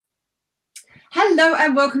Hello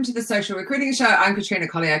and welcome to the Social Recruiting Show. I'm Katrina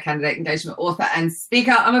Collier, candidate engagement author and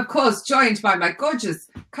speaker. I'm of course joined by my gorgeous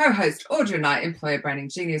co-host Audrey Knight, employer branding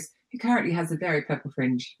genius, who currently has a very purple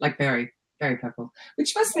fringe, like very, very purple,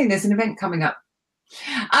 which must mean there's an event coming up.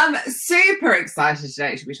 I'm super excited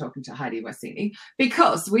today to be talking to Heidi Wassini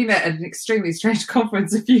because we met at an extremely strange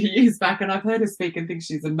conference a few years back and I've heard her speak and think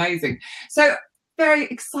she's amazing. So very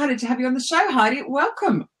excited to have you on the show, Heidi.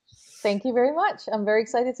 Welcome. Thank you very much. I'm very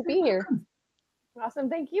excited to be here. Awesome.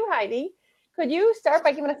 Thank you, Heidi. Could you start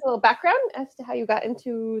by giving us a little background as to how you got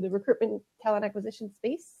into the recruitment talent acquisition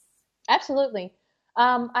space? Absolutely.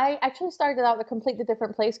 I actually started out a completely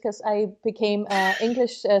different place because I became an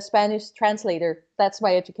English Spanish translator. That's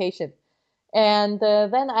my education. And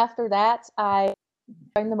then after that, I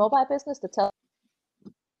joined the mobile business, the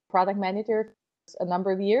product manager for a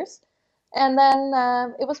number of years. And then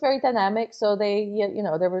it was very dynamic. So they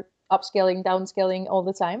were upscaling, downscaling all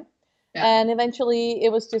the time. Yeah. And eventually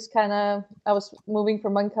it was just kind of, I was moving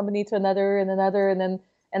from one company to another and another.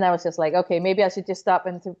 And I was just like, okay, maybe I should just stop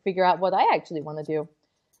and to figure out what I actually want to do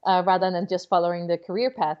rather than just following the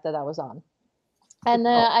career path that I was on. And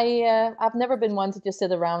I've never been one to just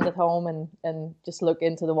sit around at home and just look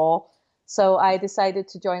into the wall. So I decided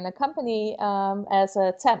to join a company as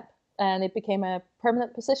a temp, and it became a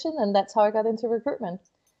permanent position. And that's how I got into recruitment.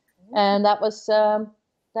 Mm-hmm. And that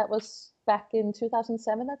was back in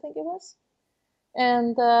 2007, I think it was.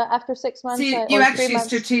 And after 6 months... So you actually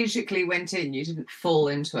strategically went in. You didn't fall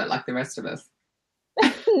into it like the rest of us.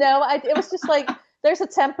 No, it was just like, there's a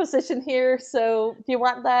temp position here, so do you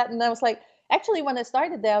want that? And I was like, actually, when I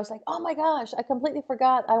started there, I was like, oh my gosh, I completely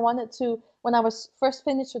forgot. I wanted to, when I was first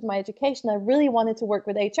finished with my education, I really wanted to work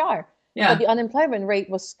with HR. Yeah. But the unemployment rate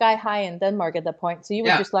was sky high in Denmark at that point. So you were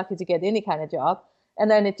just lucky to get any kind of job.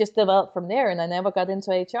 And then it just developed from there, and I never got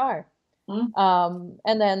into HR.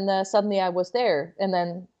 And then suddenly I was there, and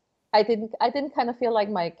then I didn't kind of feel like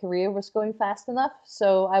my career was going fast enough.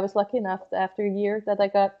 So I was lucky enough after a year that I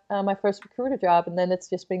got my first recruiter job, and then it's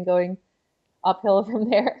just been going uphill from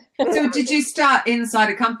there. So did you start inside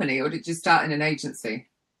a company or did you start in an agency?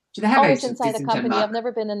 Do they have Always agencies inside a company. Denmark? I've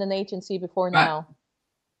never been in an agency before now.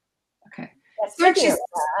 Okay. So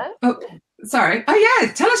sorry. Oh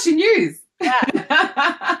yeah, tell us your news.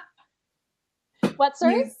 Yeah. What,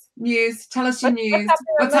 sorry? News. Tell us your news.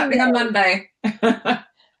 What's happening on Monday?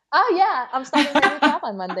 Oh yeah, I'm starting a new job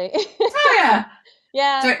on Monday. Oh yeah.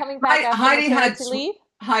 Yeah, so coming back after maternity leave.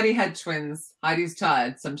 Heidi had twins. Heidi's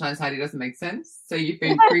tired. Sometimes Heidi doesn't make sense, so you've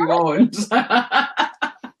been pre-warned.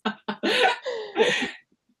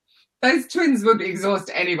 Those twins would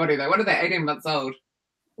exhaust anybody, though. What are they? 18 months old.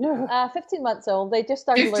 15 months old. They just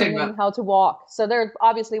started learning how to walk. So they're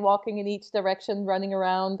obviously walking in each direction, running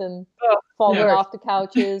around and falling off the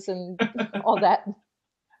couches and all that.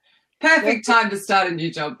 Perfect time to start a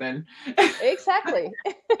new job then. Exactly.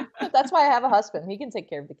 That's why I have a husband. He can take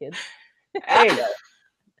care of the kids. There you go.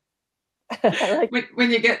 When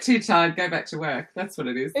you get too tired, go back to work. That's what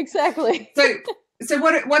it is. Exactly. So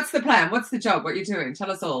what's the plan? What's the job? What are you doing?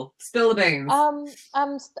 Tell us all. Spill the beans. I'm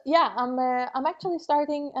actually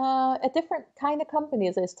starting a different kind of company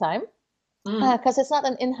this time because it's not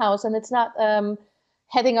an in-house and it's not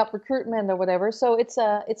heading up recruitment or whatever. So it's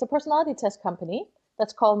a personality test company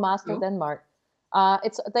that's called Master Denmark.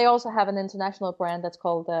 They also have an international brand that's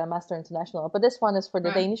called Master International, but this one is for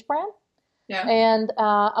the Danish brand. Yeah. And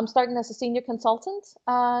I'm starting as a senior consultant.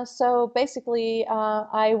 So basically,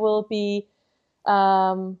 I will be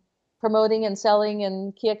promoting and selling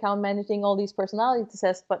and key account managing all these personality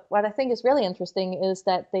tests. But what I think is really interesting is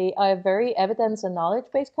that they are a very evidence and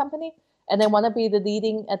knowledge-based company, and they want to be the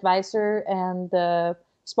leading advisor and the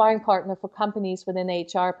sparring partner for companies within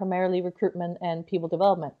HR, primarily recruitment and people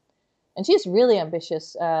development. And she's really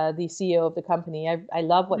ambitious, the CEO of the company. I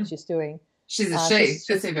love what she's doing. She's a she.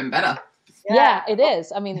 That's even better. Yeah, it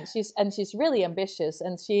is. I mean, she's really ambitious,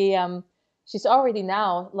 and she's already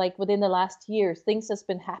now, like within the last year, things has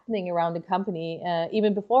been happening around the company.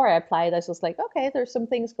 Even before I applied, I was just like, okay, there's some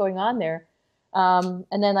things going on there. And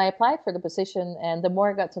then I applied for the position, and the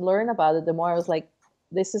more I got to learn about it, the more I was like,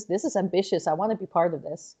 this is ambitious. I want to be part of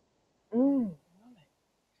this. Mm.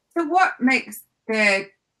 So what makes their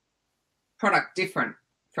product different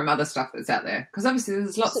from other stuff that's out there? Because obviously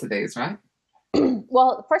there's lots of these, right?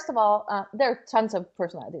 Well, first of all, there are tons of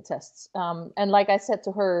personality tests. And like I said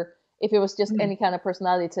to her, if it was just any kind of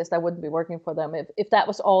personality test, I wouldn't be working for them. If that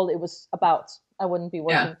was all it was about, I wouldn't be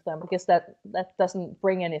working for them because that doesn't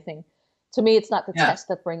bring anything. To me, it's not the test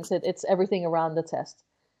that brings it. It's everything around the test.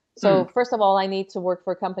 So first of all, I need to work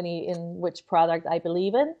for a company in which product I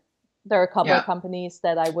believe in. There are a couple Yeah. of companies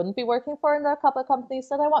that I wouldn't be working for, and there are a couple of companies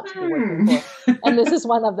that I want to be working for. And this is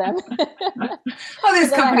one of them. Well, there's But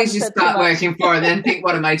then I companies haven't you said too start much. working for and then think,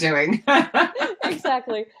 what am I doing?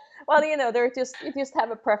 Exactly. Well, you just have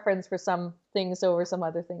a preference for some things over some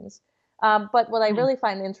other things. But what I really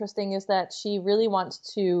find interesting is that she really wants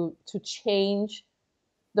to change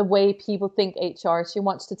the way people think HR. She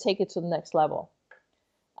wants to take it to the next level.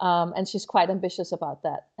 And she's quite ambitious about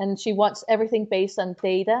that. And she wants everything based on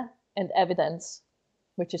data and evidence,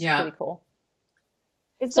 which is pretty cool.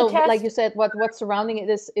 So, like you said, what's surrounding it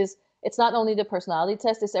is it's not only the personality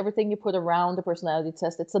test, it's everything you put around the personality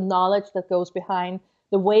test. It's the knowledge that goes behind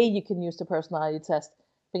the way you can use the personality test.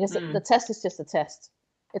 Because the test is just a test.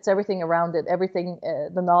 It's everything around it, everything,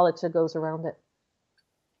 the knowledge that goes around it.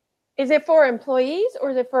 Is it for employees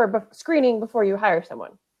or is it for screening before you hire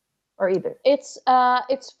someone? Or either? It's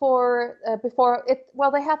for before it. Well,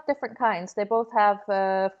 they have different kinds. They both have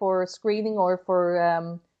for screening or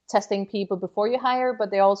for testing people before you hire, but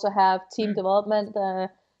they also have team development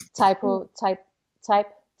type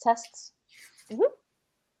tests.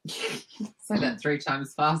 Say that 3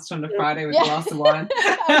 times fast on a Friday with a glass of wine.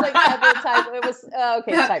 I was like, type. It was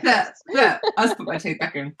okay. Type tests. Yeah, I just put my teeth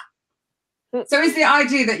back in. So is the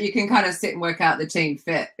idea that you can kind of sit and work out the team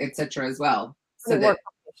fit, etc. as well? So that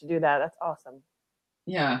to do that, that's awesome.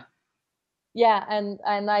 Yeah. Yeah, and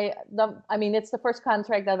I mean, it's the first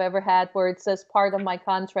contract I've ever had where it says part of my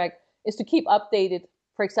contract is to keep updated,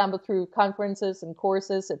 for example, through conferences and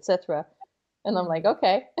courses, etc. And I'm like,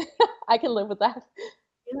 okay, I can live with that.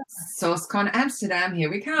 SourceCon Amsterdam, here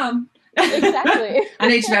we come. Exactly. I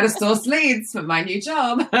need to be able to source leads for my new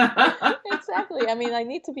job. Exactly. I mean, I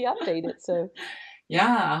need to be updated. So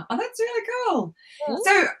yeah. Oh, that's really cool. Yeah.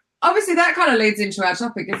 So obviously that kind of leads into our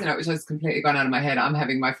topic, isn't it? Which has completely gone out of my head. I'm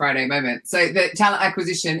having my Friday moment. So the talent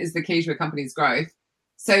acquisition is the key to a company's growth.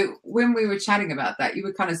 So when we were chatting about that, you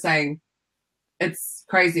were kind of saying it's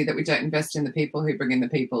crazy that we don't invest in the people who bring in the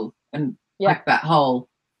people and like that whole.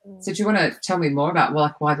 So do you want to tell me more about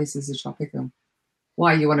why this is a topic and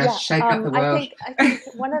why you want to shake up the world? I think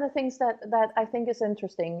one of the things that I think is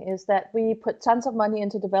interesting is that we put tons of money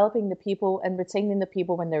into developing the people and retaining the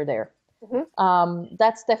people when they're there. Mm-hmm.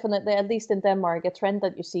 That's definitely, at least in Denmark, a trend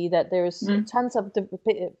that you see, that there's tons of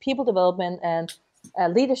people development and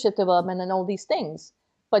leadership development and all these things.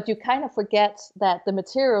 But you kind of forget that the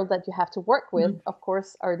material that you have to work with, of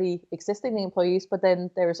course, are the existing employees, but then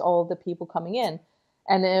there's all the people coming in.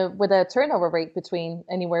 And with a turnover rate between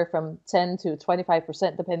anywhere from 10 to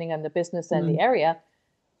 25%, depending on the business and the area,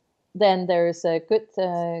 then there's a good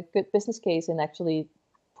business case in actually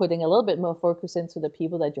putting a little bit more focus into the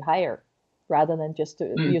people that you hire, rather than just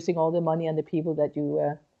using all the money on the people that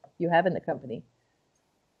you have in the company.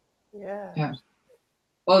 Yeah.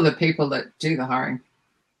 Or the people that do the hiring.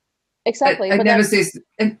 Exactly. But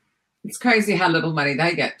it's crazy how little money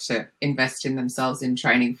they get to invest in themselves in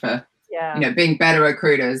training for, being better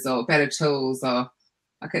recruiters or better tools, or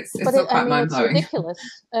like it's all quite mind-blowing. It's ridiculous.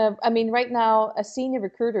 I mean, right now, a senior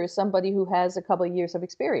recruiter is somebody who has a couple of years of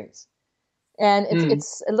experience. And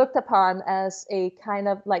it's looked upon as a kind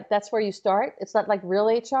of like, that's where you start. It's not like real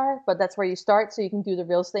HR, but that's where you start so you can do the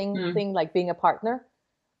real thing like being a partner.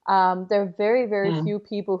 There are very, very few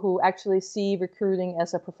people who actually see recruiting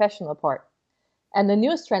as a professional part. And the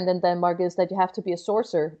newest trend in Denmark is that you have to be a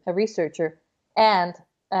sourcer, a researcher, and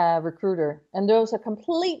a recruiter. And those are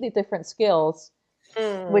completely different skills,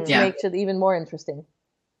 which makes it even more interesting.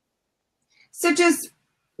 So just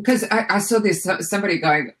because I saw this, somebody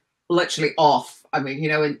going literally off. I mean,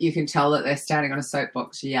 and you can tell that they're standing on a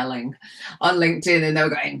soapbox yelling on LinkedIn, and they were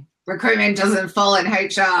going, recruitment doesn't fall in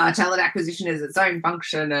HR, talent acquisition is its own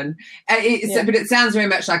function. And but it sounds very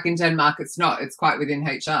much like in Denmark, it's not. It's quite within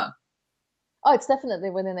HR. Oh, it's definitely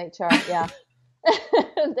within HR, yeah.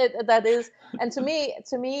 that is, and to me,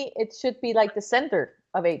 it should be like the center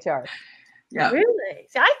of HR. Yeah, really.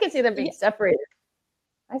 See, I can see them being separated.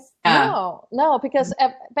 No, because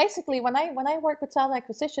basically, when I work with talent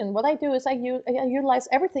acquisition, what I do is I utilize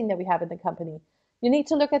everything that we have in the company. You need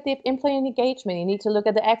to look at the employee engagement. You need to look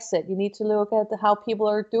at the exit. You need to look at how people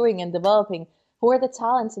are doing and developing. Who are the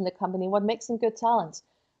talents in the company? What makes them good talents?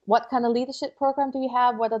 What kind of leadership program do you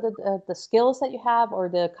have? What are the skills that you have, or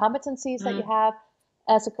the competencies that you have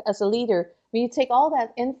as a leader? When you take all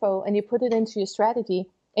that info and you put it into your strategy,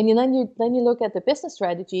 and then you look at the business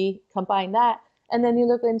strategy, combine that, and then you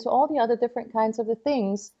look into all the other different kinds of the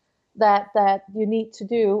things that you need to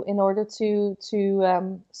do in order to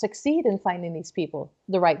succeed in finding these people,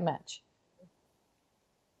 the right match.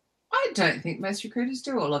 I don't think most recruiters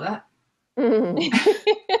do all of that.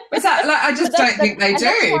 Is that, like, I just don't think they do.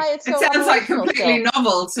 That's why it's It so sounds like operational completely still.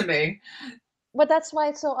 novel to me. But that's why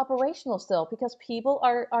it's so operational still, because people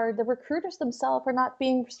are the recruiters themselves are not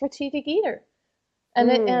being strategic either.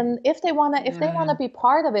 And if they wanna be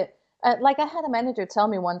part of it, like I had a manager tell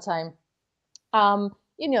me one time,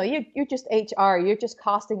 you're just HR, you're just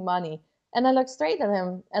costing money. And I looked straight at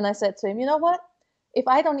him and I said to him, you know what? If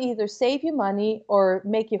I don't either save you money or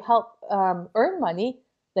make you help earn money,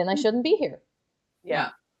 then I shouldn't be here.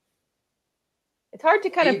 Yeah. It's hard to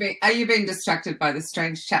kind of. Are you being distracted by the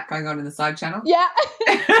strange chat going on in the side channel? Yeah,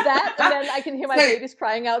 that, and then I can hear my babies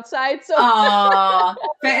crying outside. So,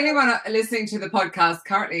 for anyone listening to the podcast,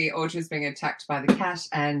 currently Audrey's being attacked by the cat,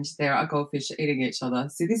 and there are goldfish eating each other.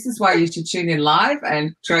 So this is why you should tune in live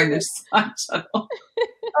and join the side channel.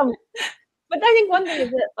 But I think one thing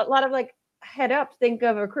is that a lot of like head ups think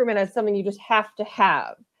of recruitment as something you just have to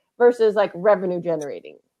have versus like revenue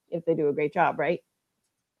generating if they do a great job, right?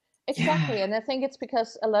 Exactly. Yeah. And I think it's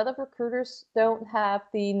because a lot of recruiters don't have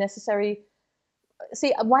the necessary.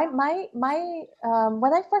 See, when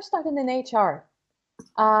I first started in HR,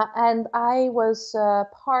 and I was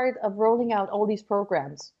part of rolling out all these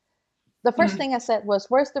programs, the first thing I said was,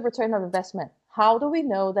 where's the return of investment? How do we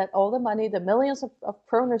know that all the money, the millions of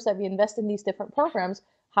kroners that we invest in these different programs,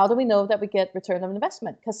 how do we know that we get return of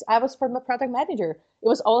investment? Because I was from a product manager. It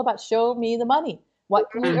was all about show me the money.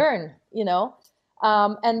 What can we earn,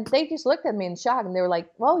 And they just looked at me in shock and they were like,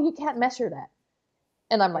 well, you can't measure that.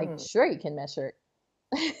 And I'm like, sure, you can measure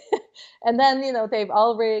it. And then, Dave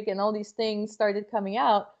Ulrich and all these things started coming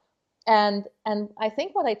out. And I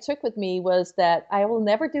think what I took with me was that I will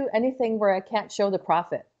never do anything where I can't show the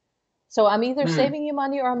profit. So I'm either saving you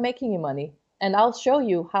money or I'm making you money. And I'll show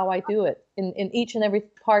you how I do it in each and every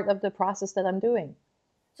part of the process that I'm doing.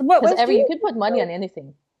 So what ways you could put money on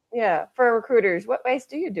anything. Yeah, for recruiters, what ways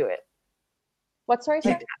do you do it? What, sorry,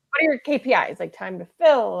 what are your KPIs, like time to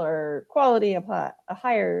fill or quality of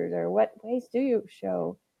hires, or what ways do you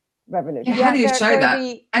show revenue? Yeah, how do you show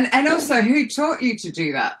that? And also, who taught you to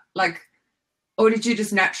do that? Like, or did you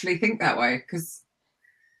just naturally think that way? Because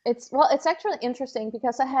it's actually interesting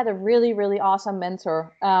because I had a really, really awesome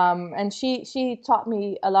mentor, and she taught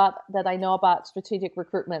me a lot that I know about strategic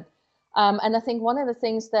recruitment. And I think one of the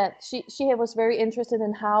things that she was very interested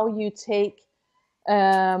in how you take.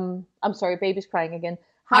 I'm sorry, baby's crying again.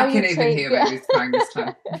 I can even hear baby's crying this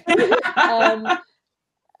time.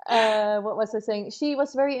 What was I saying? She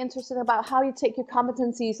was very interested about how you take your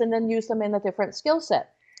competencies and then use them in a different skill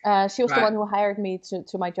set. She was the one who hired me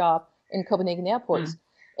to my job in Copenhagen airports.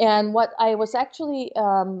 And what I was actually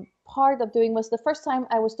part of doing was the first time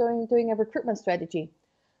I was doing a recruitment strategy.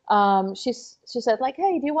 She said, like,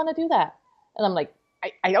 hey, do you want to do that? And I'm like,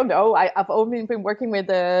 I don't know. I've only been working with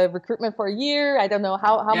recruitment for a year. I don't know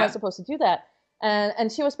how am I supposed to do that.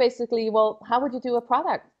 And she was basically, well, how would you do a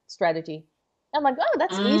product strategy? I'm like, oh,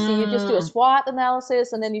 that's easy. You just do a SWOT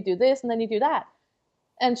analysis and then you do this and then you do that.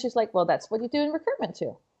 And she's like, well, that's what you do in recruitment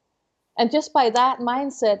too. And just by that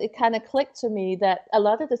mindset, it kind of clicked to me that a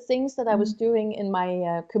lot of the things that I was doing in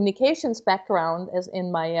my communications background, as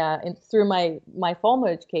in my through my formal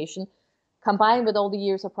education, combined with all the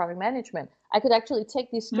years of product management, I could actually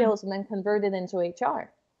take these skills and then convert it into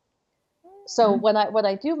HR. So what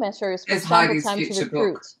I do measure is, for example, time to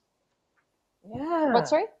recruit. Book. Yeah. What,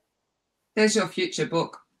 sorry? There's your future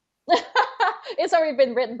book. It's already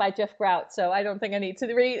been written by Jeff Grout, so I don't think I need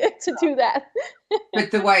to read it to do that.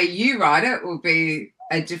 But the way you write it will be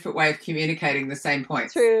a different way of communicating the same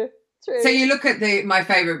points. True. So you look at my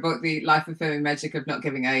favorite book, The Life Affirming Magic of Not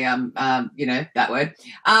Giving a that word,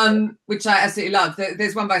 which I absolutely love.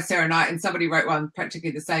 There's one by Sarah Knight, and somebody wrote one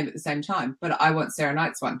practically the same at the same time. But I want Sarah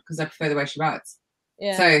Knight's one because I prefer the way she writes.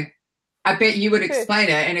 Yeah. So I bet you would explain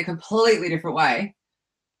it in a completely different way.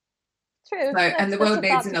 True. So, and the world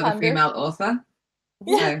needs another female author.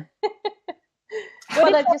 Yeah. So.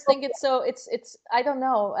 But I just think it's I don't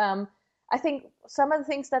know. I think some of the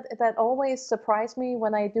things that always surprise me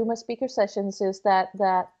when I do my speaker sessions is that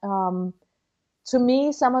to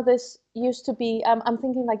me, some of this used to be, I'm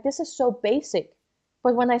thinking like, this is so basic.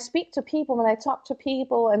 But when I speak to people, when I talk to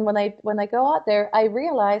people, and when I go out there, I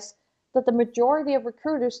realize that the majority of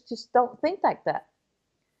recruiters just don't think like that.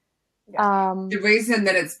 Yeah. The reason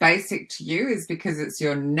that it's basic to you is because it's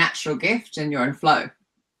your natural gift and you're in flow.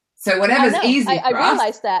 So whatever's easy for us, I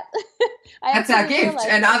realize that. That's our gift.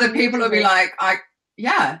 And other people will be like,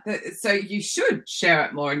 so you should share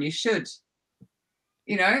it more, and you should,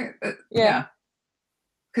 yeah.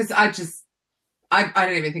 Because I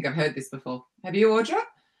don't even think I've heard this before. Have you, Audra?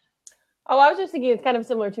 Oh, I was just thinking it's kind of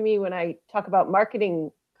similar to me when I talk about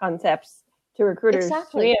marketing concepts to recruiters.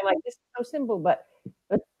 Exactly. To me, I'm like, this is so simple, but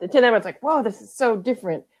But to them, it's like, whoa, this is so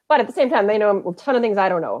different. But at the same time, they know a ton of things I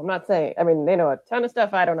don't know. I'm not saying, I mean, they know a ton of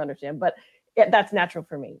stuff I don't understand, but that's natural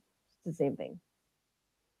for me. It's the same thing.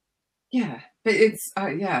 Yeah, but it's,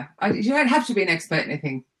 you don't have to be an expert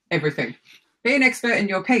in everything. Be an expert in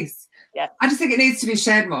your piece. Yeah. I just think it needs to be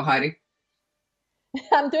shared more, Heidi.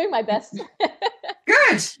 I'm doing my best.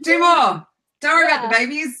 Good. Do more. Don't worry about the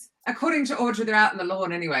babies. According to Audrey, they're out on the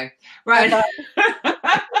lawn anyway. Right.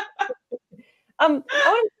 I'm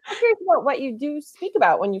curious about what you do speak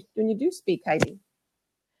about when you do speak, Heidi.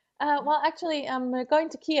 Well, actually, I'm going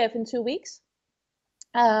to Kiev in 2 weeks.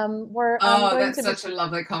 That's such a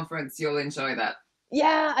lovely conference. You'll enjoy that.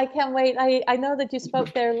 Yeah, I can't wait. I know that you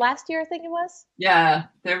spoke there last year, I think it was. Yeah,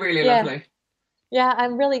 they're really lovely. Yeah,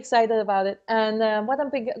 I'm really excited about it. And what I'm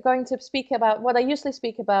going to speak about, what I usually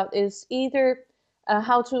speak about, is either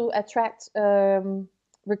how to attract,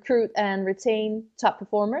 recruit, and retain top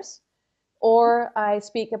performers, or I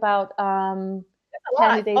speak about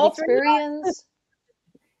candidate experience.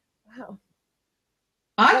 Wow.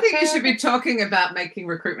 I think you should be talking about making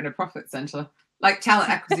recruitment a profit center, like talent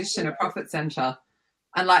acquisition a profit center,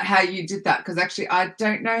 and like how you did that. Because actually, I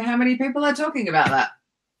don't know how many people are talking about that.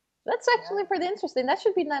 That's actually pretty interesting. That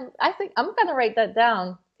should be. I think I'm going to write that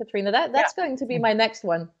down, Katrina. That's going to be my next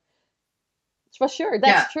one. For sure.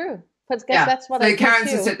 That's true. Because that's what I do. So Karen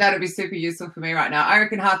said that would be super useful for me right now. I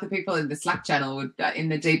reckon half the people in the Slack channel would, in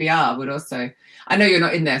the DBR, would also. I know you're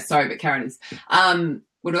not in there. Sorry, but Karen is.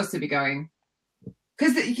 Would also be going.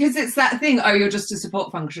 Because it's that thing, you're just a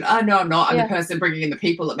support function. Oh, no, I'm not. I'm the person bringing in the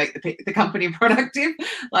people that make the company productive.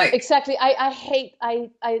 Like exactly. I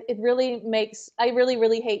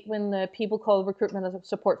really hate when people call recruitment a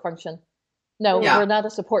support function. No, we're not a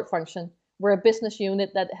support function. We're a business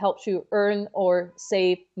unit that helps you earn or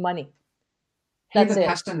save money. That's it.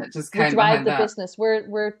 Passion that just came we drive the business.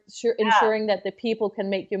 We're ensuring that the people can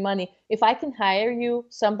make you money. If I can hire you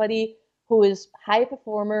somebody who is high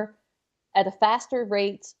performer at a faster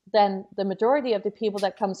rate than the majority of the people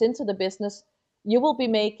that comes into the business, you will be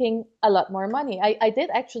making a lot more money. I did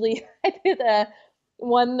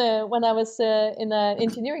one when I was in an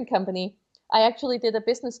engineering company. I actually did a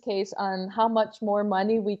business case on how much more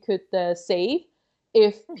money we could save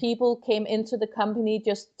if people came into the company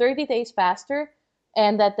just 30 days faster,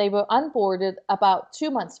 and that they were onboarded about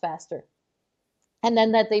 2 months faster. And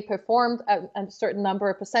then that they performed a certain number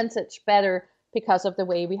of percentage better because of the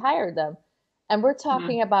way we hired them. And we're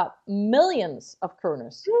talking about millions of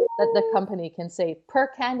kroners that the company can save per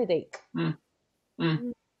candidate. And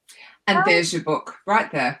there's your book right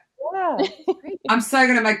there. Yeah. I'm so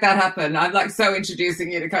going to make that happen. I'm like so introducing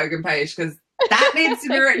you to Kogan Page because that needs to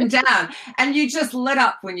be written down. And you just lit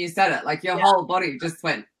up when you said it. Like your whole body just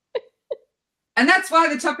went. And that's why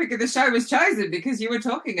the topic of the show was chosen, because you were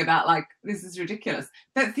talking about like, this is ridiculous.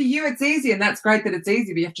 But for you, it's easy. And that's great that it's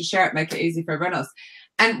easy, but you have to share it, make it easy for everyone else.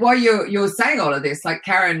 And while you're saying all of this, like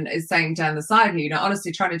Karen is saying down the side here,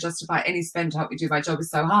 honestly, trying to justify any spend to help me do my job is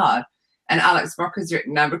so hard. And Alex Brock has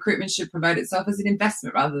written, recruitment should promote itself as an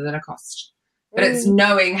investment rather than a cost. But it's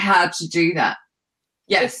knowing how to do do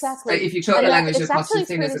Yes, exactly. So if you talk the language of cost, it's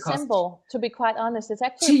seen as a cost. Simple, to be quite honest. It's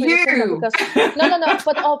actually pretty simple because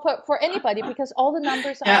no, but for anybody, because all the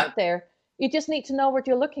numbers are out there. You just need to know what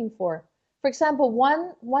you're looking for. For example,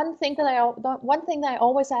 one thing that I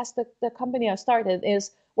always ask the company I started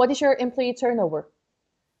is, what is your employee turnover?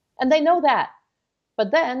 And they know that.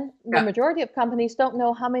 But then the majority of companies don't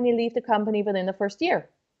know how many leave the company within the first year.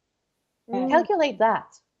 Calculate that.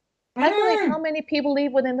 Calculate how many people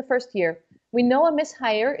leave within the first year. We know a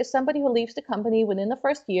mishire is somebody who leaves the company within the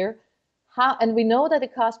first year. And we know that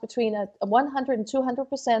it costs between 100 and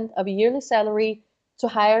 200% of a yearly salary to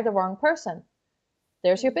hire the wrong person.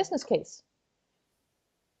 There's your business case.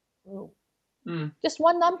 Just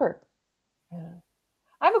one number. Yeah.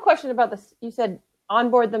 I have a question about this. You said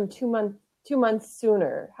onboard them 2 months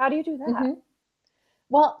sooner. How do you do that?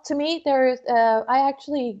 Well, to me, there's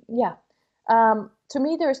to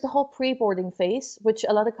me, there's the whole pre-boarding phase, which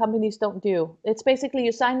a lot of companies don't do. It's basically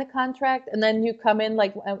you sign the contract and then you come in,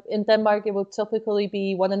 like in Denmark, it will typically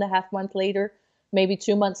be 1.5 months later, maybe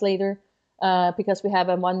 2 months later, because we have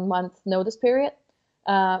a 1 month notice period.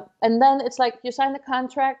 And then it's like you sign the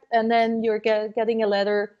contract and then you're getting a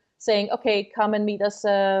letter saying, okay, come and meet us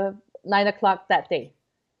 9:00 that day.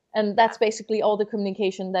 And that's basically all the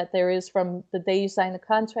communication that there is from the day you sign the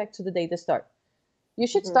contract to the day they start. You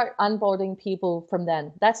should start onboarding people from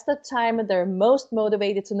then. That's the time they're most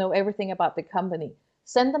motivated to know everything about the company.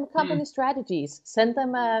 Send them company strategies. Send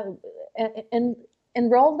them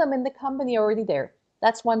enroll them in the company already there.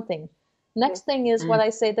 That's one thing. Next thing is what I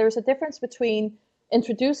say, there's a difference between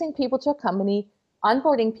introducing people to a company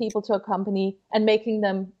onboarding people to a company and making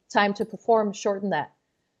them time to perform shorten that.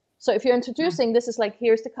 So if you're introducing, this is like,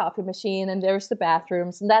 here's the coffee machine and there's the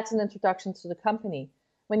bathrooms, and that's an introduction to the company.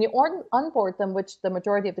 When you onboard them, which the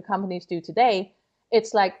majority of the companies do today,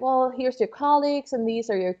 it's like, well, here's your colleagues and these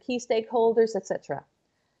are your key stakeholders, etc.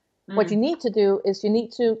 What you need to do is you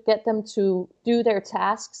need to get them to do their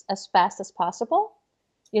tasks as fast as possible.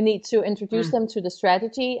 You need to introduce them to the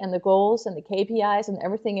strategy and the goals and the KPIs and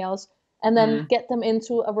everything else, and then get them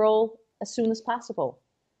into a role as soon as possible.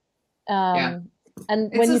 And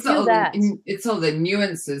it's when you do that, it's all the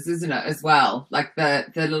nuances, isn't it, as well? Like the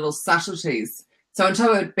little subtleties. So on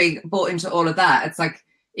top of being bought into all of that, it's like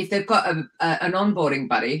if they've got an onboarding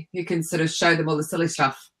buddy who can sort of show them all the silly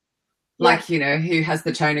stuff, like, you know, who has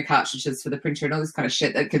the toner cartridges for the printer and all this kind of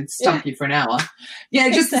shit that can stump you for an hour.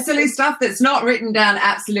 Yeah, just the silly stuff that's not written down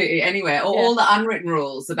absolutely anywhere, or all the unwritten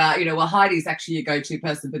rules about, you know, well, Heidi's actually your go-to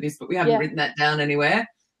person for this, but we haven't written that down anywhere.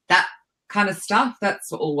 That kind of stuff,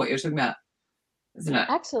 that's all what you're talking about, isn't it?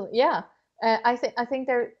 Excellent, yeah. I think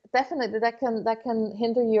there definitely that can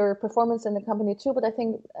hinder your performance in the company too. But I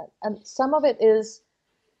think some of it is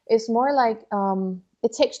more like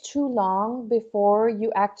it takes too long before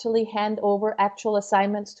you actually hand over actual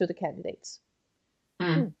assignments to the candidates.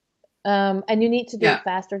 And you need to do it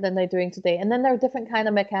faster than they're doing today. And then there are different kind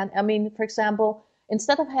of I mean, for example,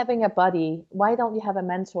 instead of having a buddy, why don't you have a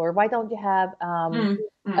mentor? Why don't you have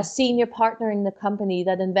a senior partner in the company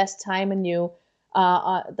that invests time in you,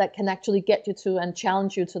 that can actually get you to and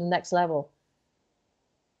challenge you to the next level?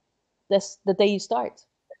 The day you start.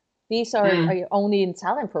 These are only in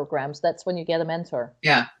talent programs. That's when you get a mentor.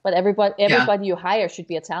 Yeah. But everybody you hire should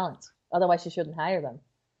be a talent. Otherwise, you shouldn't hire them.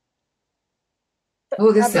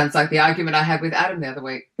 Oh, this sounds like the argument I had with Adam the other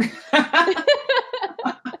week. Do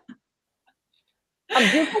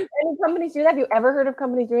any companies do that? Have you ever heard of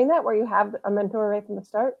companies doing that, where you have a mentor right from the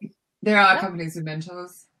start? There are companies with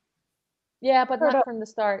mentors. Yeah, but not from the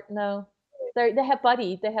start. No, they have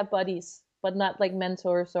buddies, but not like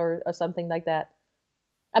mentors or something like that.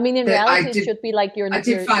 I mean, in reality, it should be like I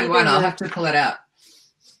did find one. I'll have to pull it out.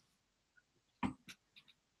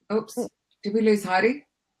 Oops. Did we lose Heidi?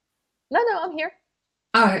 No, I'm here.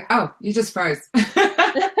 Oh, you just froze.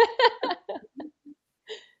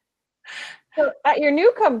 So at your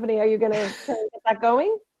new company, are you going to get that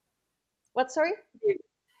going? What, sorry?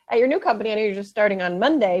 At your new company, I know you're just starting on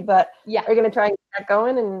Monday, but are you going to try and get that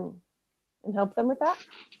going and help them with that?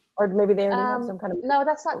 Or maybe they already have some kind of... No,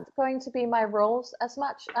 that's not going to be my roles as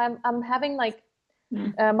much. I'm having like,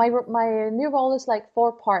 my new role is like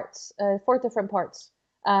 4 different parts.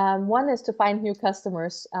 One is to find new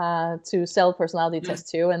customers to sell personality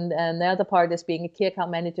tests to, and the other part is being a key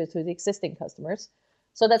account manager to the existing customers.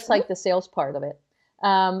 So that's like the sales part of it.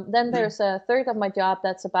 Then there's a third of my job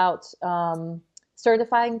that's about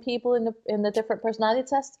certifying people in the different personality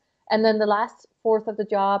tests, and then the last fourth of the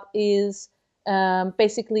job is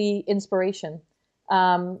basically inspiration.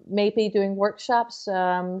 Maybe doing workshops,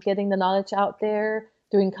 getting the knowledge out there,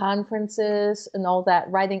 doing conferences and all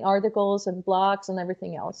that, writing articles and blogs and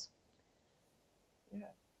everything else. Yeah.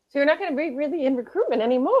 So you're not going to be really in recruitment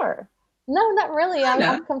anymore? No, not really.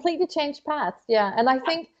 I've completely changed paths. Yeah, and I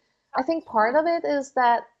think part of it is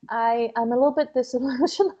that I'm a little bit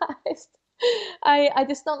disillusionized. I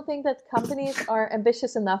just don't think that companies are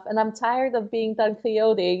ambitious enough, and I'm tired of being Don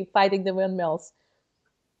Quixote fighting the windmills.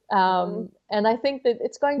 And I think that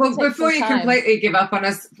it's going to take before some you time. Completely give up on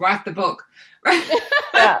us, write the book.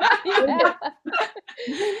 Yeah.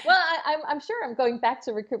 Well, I'm sure I'm going back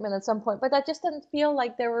to recruitment at some point, but I just didn't feel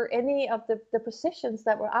like there were any of the positions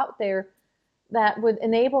that were out there that would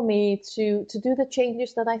enable me to do the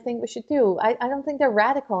changes that I think we should do. I don't think they're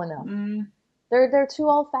radical enough. They're too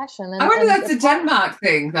old-fashioned. I wonder if that's a Denmark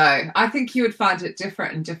thing, though. I think you would find it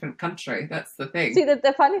different in different country. That's the thing. See,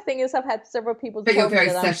 the funny thing is I've had several people tell me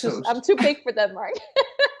that I'm too big for Denmark.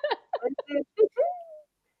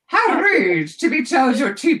 How rude to be told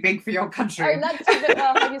you're too big for your country. Or not too big.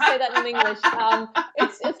 Well, how do you say that in English?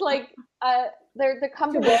 It's like the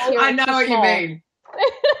companies here. I know what you mean.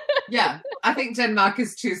 Yeah, I think Denmark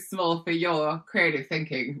is too small for your creative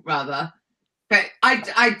thinking, rather. But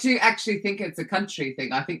I do actually think it's a country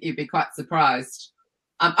thing. I think you'd be quite surprised.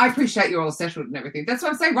 I appreciate you're all settled and everything. That's why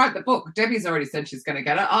I'm saying write the book. Debbie's already said she's going to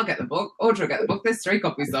get it. I'll get the book. Audrey will get the book. There's 3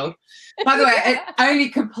 copies sold. By the way, it only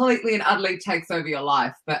completely and utterly takes over your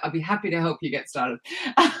life, but I'll be happy to help you get started.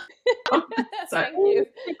 Thank you.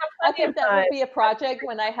 I think that would be a project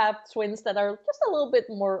when I have twins that are just a little bit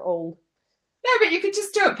more old. No, but you could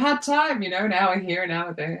just do it part-time, an hour here, an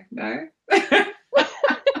hour there. No?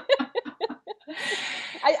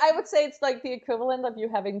 I would say it's like the equivalent of you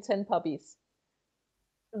having 10 puppies.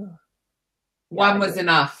 Ugh. One Yeah, was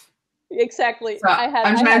enough. Exactly. So I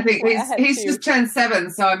I'm trying to think. I had He's two. just turned 7,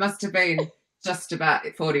 so I must have been just about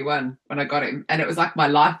 41 when I got him, and it was like my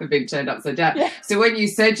life had been turned upside down. Yeah. So when you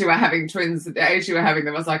said you were having twins at the age you were having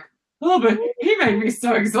them, I was like, oh, but he made me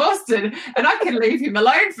so exhausted, and I can leave him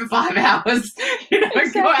alone for 5 hours,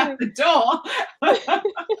 go out the door.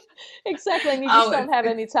 Exactly, and you just don't have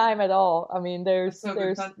any time at all. I mean, there's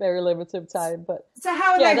very limited time. But so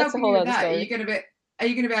how are they that's helping you with that? Are you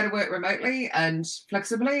going to be able to work remotely and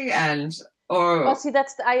flexibly Well, see,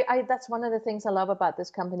 that's one of the things I love about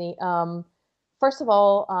this company. First of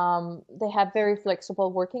all, they have very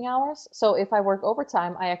flexible working hours. So if I work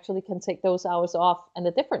overtime, I actually can take those hours off at a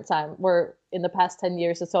different time. Where in the past 10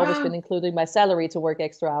 years, it's always been including my salary to work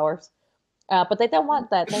extra hours. But they don't want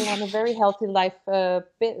that. They want a very healthy life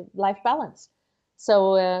balance.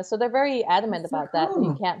 So they're very adamant about that.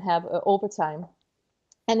 You can't have overtime,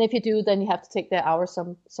 and if you do, then you have to take the hours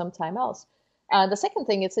sometime else. The second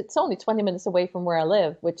thing is it's only 20 minutes away from where I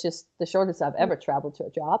live, which is the shortest I've ever traveled to a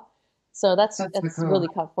job. So that's cool. Really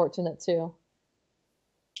fortunate too.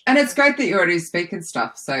 And it's great that you already speak and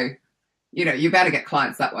stuff. So, you better get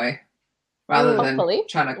clients that way rather than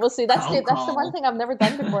trying to. We'll see. That's the one thing I've never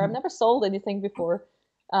done before. I've never sold anything before.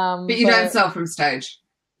 But you don't sell from stage.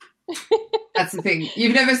 That's the thing.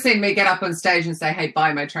 You've never seen me get up on stage and say, hey,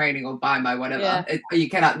 buy my training or buy my whatever. Yeah. You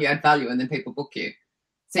get up and you add value and then people book you.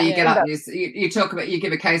 So you get up and you talk about, you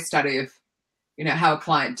give a case study of, how a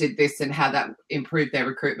client did this and how that improved their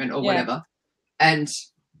recruitment or whatever. And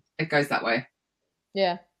it goes that way.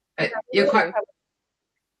 Yeah. Your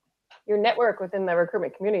network within the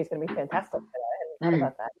recruitment community is going to be fantastic. I hadn't thought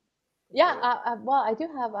about that. Yeah.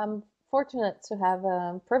 I'm fortunate to have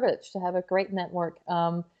privilege to have a great network.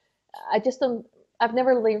 I've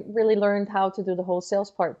never really learned how to do the whole sales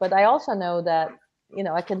part, but I also know that,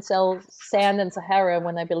 I can sell sand in Sahara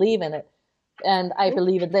when I believe in it. And I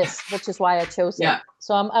believe in this, which is why I chose it.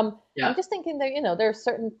 So I'm just thinking that, there's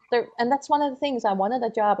and that's one of the things I wanted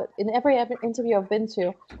a job. In every interview I've been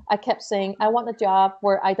to, I kept saying, I want a job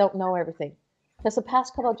where I don't know everything. Because the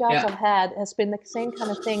past couple of jobs I've had has been the same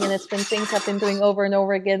kind of thing, and it's been things I've been doing over and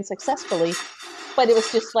over again successfully. But it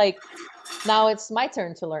was just like, now it's my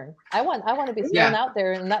turn to learn. I want to be thrown out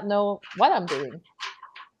there and not know what I'm doing.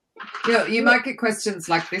 You might get questions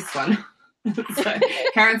like this one. So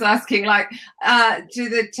Karen's asking, do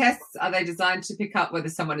the tests, are they designed to pick up whether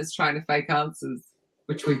someone is trying to fake answers?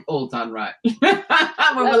 Which we've all done, right? When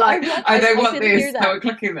we're like, they want this, so we're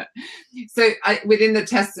clicking that. So within the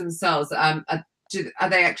tests themselves, are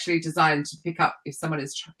they actually designed to pick up if someone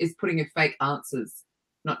is putting in fake answers,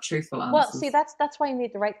 not truthful answers? Well, see, that's why you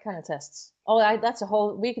need the right kind of tests.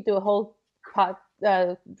 We could do a whole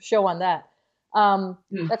show on that.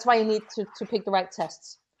 That's why you need to pick the right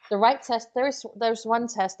tests. The right test, there's one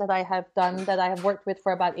test that I have done that I have worked with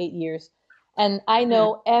for about 8 years. And I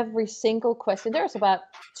know every single question. There's about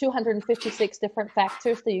 256 different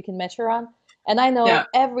factors that you can measure on. And I know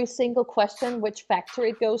every single question, which factor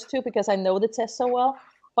it goes to, because I know the test so well,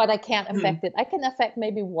 but I can't affect it. I can affect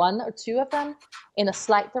maybe 1 or 2 of them in a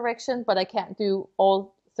slight direction, but I can't do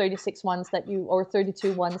all 36 ones or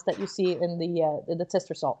 32 ones that you see in the test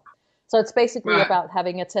result. So it's basically about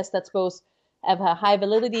having a test that's both have a high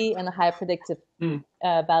validity and a high predictive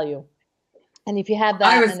value. And if you have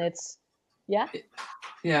that, and it's I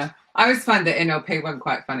always find the NLP one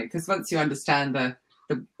quite funny, because once you understand the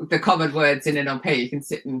common words in NLP, you can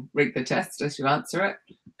sit and read the test as you answer it,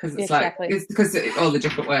 because it's because all the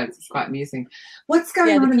different words. It's quite amusing. What's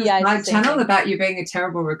going on in the slide channel about you being a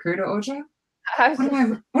terrible recruiter, Audra?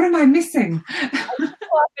 What am I missing? People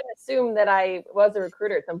often assume that I was a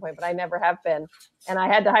recruiter at some point, but I never have been. And I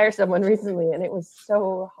had to hire someone recently, and it was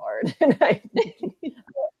so hard. And I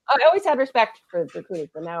always had respect for recruiters,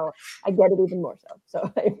 but now I get it even more so.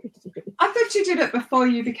 So I appreciate it. I thought you did it before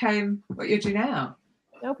you became what you do now.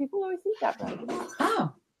 No, people always think that, right?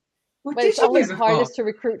 Oh. But it's always hardest to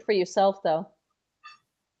recruit for yourself, though.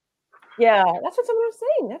 Yeah, that's what someone was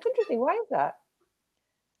saying. That's interesting. Why is that?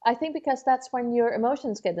 I think because that's when your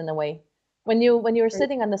emotions get in the way. When you're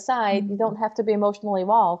sitting on the side, you don't have to be emotionally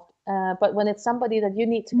involved. But when it's somebody that you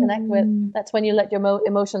need to connect with, that's when you let your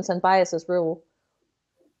emotions and biases rule.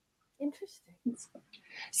 Interesting.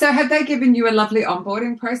 So have they given you a lovely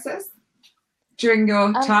onboarding process during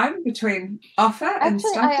your time between offer and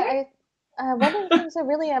starting? One of the things I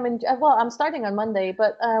really am I'm starting on Monday,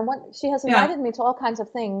 but she has invited me to all kinds of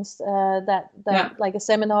things like a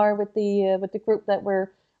seminar with the group that we're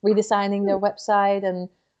redesigning their website, and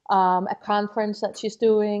a conference that she's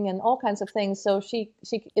doing, and all kinds of things. So she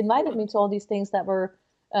invited me to all these things that were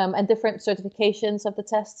and different certifications of the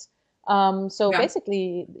tests. So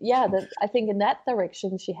basically, yeah, I think in that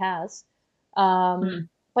direction she has.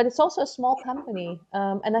 But it's also a small company.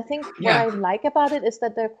 And I think what I like about it is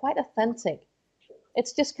that they're quite authentic.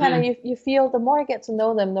 It's just kind of, you feel, the more I get to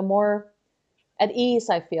know them, the more at ease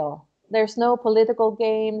I feel. There's no political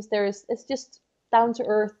games. It's just down to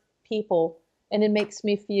earth people, and it makes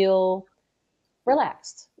me feel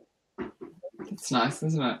relaxed. It's nice,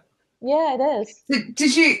 isn't it? Yeah, it is. So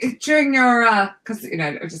did you, during your, because,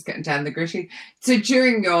 I'm just getting down the gritty. So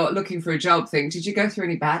during your looking for a job thing, did you go through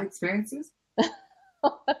any bad experiences?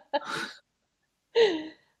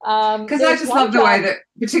 Because I just love the way that,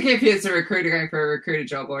 particularly if it's a recruiter going for a recruiter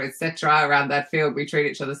job or etc. around that field, we treat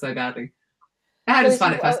each other so badly. I just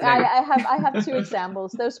find it fascinating. I have two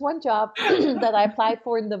examples. There's one job that I applied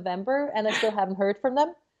for in November, and I still haven't heard from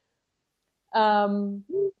them.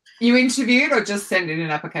 You interviewed or just sent in an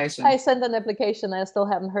application? I sent an application. I still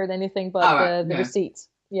haven't heard anything but the receipts.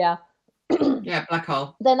 Yeah. Yeah, black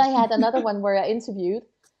hole. Then I had another one where I interviewed.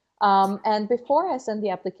 And before I sent the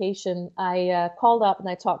application, I called up and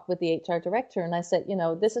I talked with the HR director, and I said,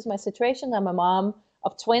 this is my situation. I'm a mom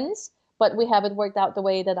of twins, but we have it worked out the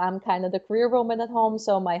way that I'm kind of the career woman at home.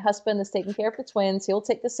 So my husband is taking care of the twins. He'll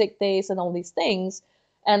take the sick days and all these things.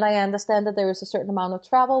 And I understand that there is a certain amount of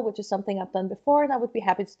travel, which is something I've done before, and I would be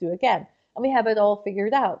happy to do again. And we have it all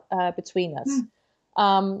figured out between us.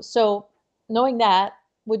 So knowing that,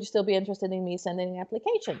 would you still be interested in me sending an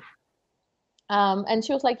application? And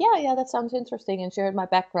she was like, yeah, that sounds interesting. And she heard my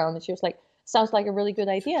background, and she was like, sounds like a really good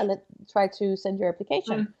idea. Let's try to send your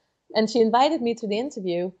application. And she invited me to the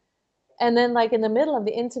interview. And then, like, in the middle of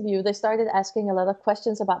the interview, they started asking a lot of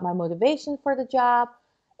questions about my motivation for the job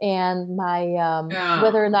and my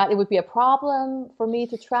whether or not it would be a problem for me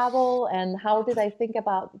to travel, and how did I think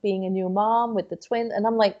about being a new mom with the twin. And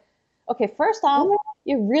I'm like, okay, first off,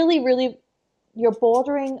 you're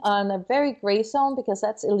bordering on a very gray zone, because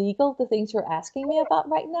that's illegal, the things you're asking me about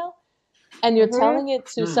right now. And you're telling it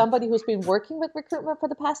to somebody who's been working with recruitment for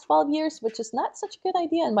the past 12 years, which is not such a good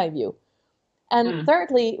idea in my view. And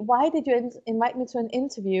thirdly, why did you invite me to an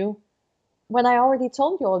interview when I already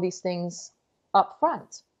told you all these things up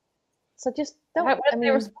front? So just don't.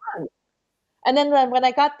 Respond? And then when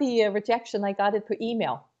I got the rejection, I got it per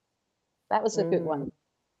email. That was a good one.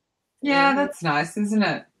 Yeah, that's nice, isn't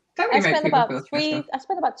it? I spent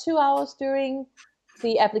about 2 hours during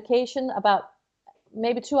the application, about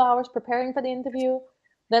maybe 2 hours preparing for the interview.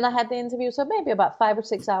 Then I had the interview, so maybe about 5 or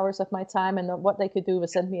 6 hours of my time, and what they could do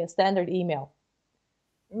was send me a standard email.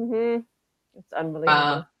 It's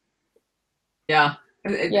unbelievable. Yeah.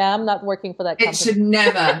 I'm not working for that company. It should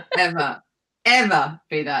never, ever, ever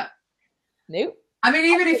be that. Nope. I mean,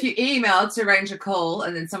 even if you email to arrange a call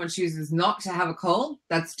and then someone chooses not to have a call,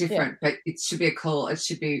 that's different. But it should be a call. It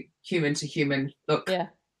should be human to human. Look. Yeah.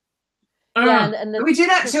 And we do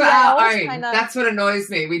that to our own. That's what annoys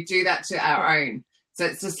me. We do that to our own. So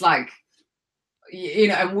it's just like,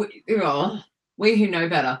 and we who know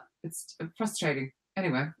better. It's frustrating.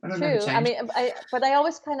 Anyway, I don't know. I mean, but I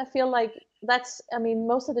always kind of feel like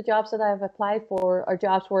most of the jobs that I've applied for are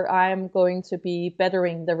jobs where I'm going to be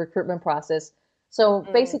bettering the recruitment process. So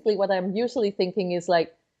basically what I'm usually thinking is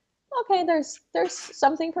like, okay, there's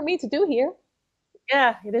something for me to do here.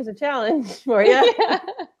 Yeah, it is a challenge for you.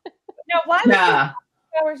 Now, why was it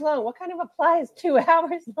 2 hours long? What kind of apply is 2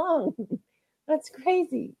 hours long? That's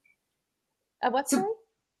crazy. What's sorry?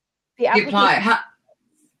 The apply.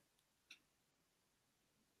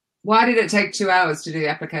 Why did it take 2 hours to do the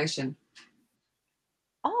application?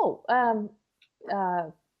 Oh,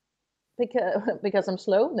 because I'm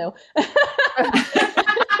slow? No.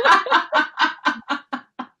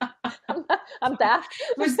 I'm daft.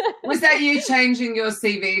 Was that you changing your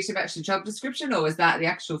CV to match the job description, or was that the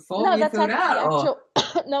actual form you filled out?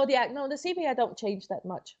 No, the CV I don't change that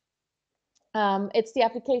much. It's the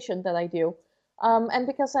application that I do, and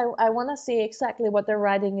because I want to see exactly what they're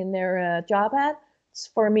writing in their job ad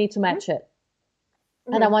for me to match it,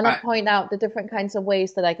 and I want to point out the different kinds of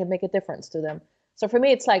ways that I can make a difference to them. So for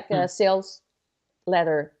me, it's like a sales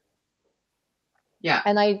letter. Yeah.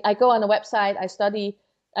 And I go on the website,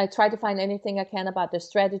 I try to find anything I can about their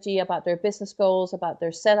strategy, about their business goals, about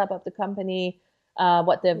their setup of the company,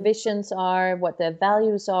 what their visions are, what their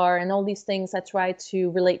values are, and all these things I try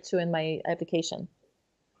to relate to in my application.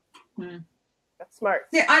 That's smart.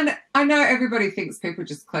 Yeah, I know everybody thinks people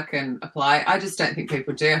just click and apply. I just don't think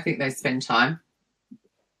people do. I think they spend time.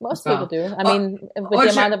 Most people do. I mean, with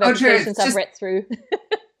the amount of applications I've read through.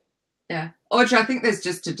 Yeah. Audrey, I think there's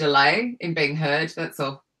just a delay in being heard. That's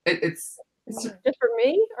all. It's just for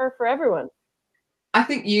me or for everyone? I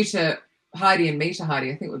think you to Heidi and me to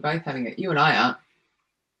Heidi. I think we're both having it. You and I aren't.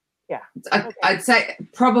 Yeah. I'd say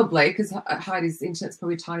probably because Heidi's internet's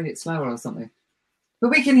probably a tiny bit slower or something.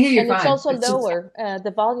 But we can hear you And fine. it's also lower.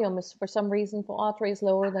 The volume is, for some reason, for Audrey is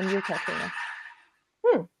lower than you, Katrina.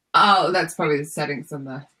 Oh, that's probably the settings on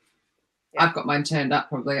the... Yeah. I've got mine turned up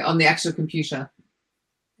probably on the actual computer.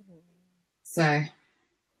 So, and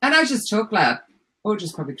I just talk loud. Or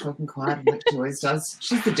just probably talking quiet like she always does.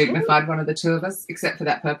 She's the dignified one of the two of us, except for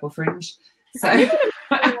that purple fringe. So...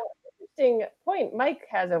 Interesting point Mike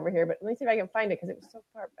has over here, but let me see if I can find it because it was so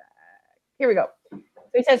far back. Here we go. So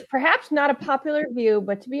he says, perhaps not a popular view,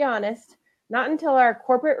 but to be honest, not until our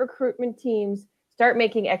corporate recruitment teams start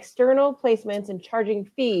making external placements and charging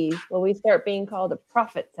fees will we start being called a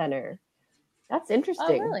profit center. That's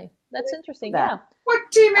interesting. Oh, really? That's interesting. That. Yeah. What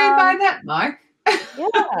do you mean by that, Mike?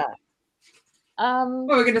 Yeah. Well,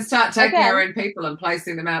 we're going to start taking again, our own people and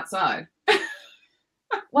placing them outside.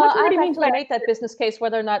 Well, What do you I've mean actually by- made that business case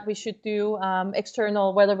whether or not we should do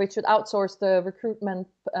external, whether we should outsource the recruitment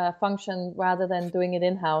function rather than doing it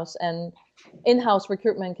in-house. And in-house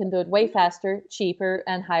recruitment can do it way faster, cheaper,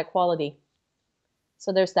 and higher quality.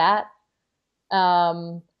 So there's that.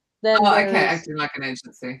 Then okay, there's- acting like an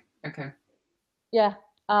agency. Okay. Yeah.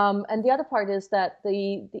 And the other part is that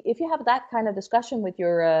if you have that kind of discussion with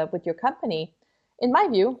your company, in my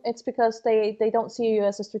view, it's because they don't see you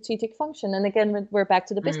as a strategic function. And again, we're back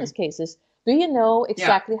to the business cases. Do you know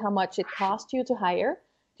exactly how much it costs you to hire?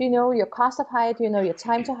 Do you know your cost of hire? Do you know your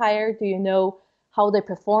time to hire? Do you know how they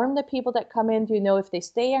perform, the people that come in? Do you know if they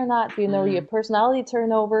stay or not? Do you know your personality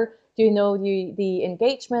turnover? Do you know the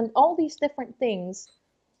engagement? All these different things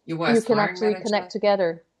Your you worst can hiring actually manager. connect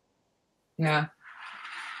together. Yeah.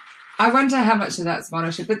 I wonder how much of that's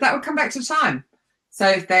monitorship, but that would come back to time. So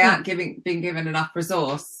if they aren't being given enough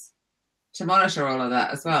resource to monitor all of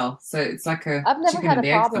that as well. So it's like a I've never chicken had and a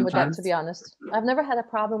the egg problem with that, sometimes. to be honest. I've never had a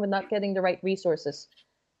problem with not getting the right resources.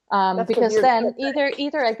 That's Because you're then good.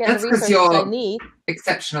 either I get That's the 'cause resources I you're- need.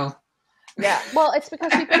 Exceptional. Yeah. Well, it's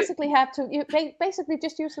because you basically have to. You basically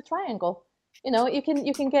just use the triangle. You know, you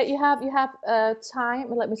have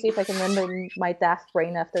time. Let me see if I can remember my daft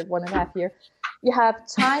brain after 1.5 years. You have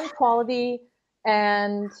time, quality,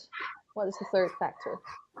 and what is the third factor?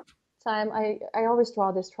 Time. I always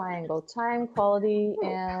draw this triangle: time, quality,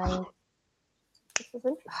 and This is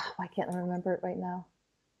interesting. I can't remember it right now.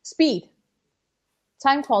 Speed.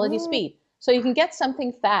 Time, quality, speed. So you can get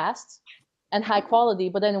something fast and high quality,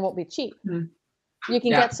 but then it won't be cheap. You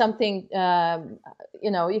can get something,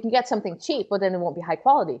 you can get something cheap, but then it won't be high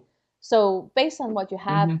quality. So based on what you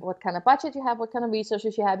have, what kind of budget you have, what kind of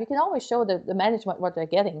resources you have, you can always show the management what they're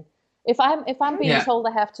getting. If I'm being told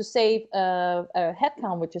I have to save a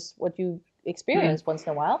headcount, which is what you experience once in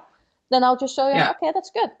a while, then I'll just show you. Okay, that's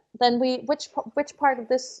good. Then which part of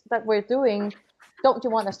this that we're doing don't you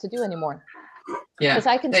want us to do anymore? Yeah. Because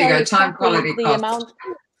I can There tell you you go. Time, exactly quality, the cost. amount.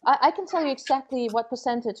 I can tell you exactly what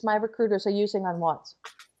percentage my recruiters are using on what.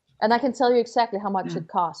 And I can tell you exactly how much it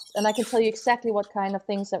costs. And I can tell you exactly what kind of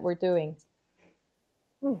things that we're doing.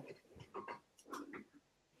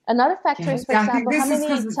 Another factor is, for I think example, this how is many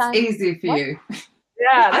because it's times... easy for you.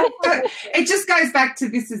 Yeah. It just goes back to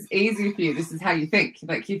this is easy for you. This is how you think.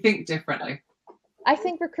 Like you think differently. I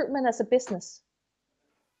think recruitment as a business.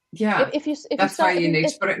 Yeah. If That's why you need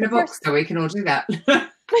to put it in a book so we can all do that.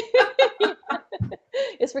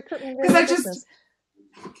 Is recruitment really a business?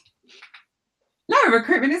 No,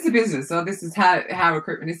 recruitment is a business. Or this is how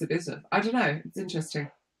recruitment is a business. I don't know. It's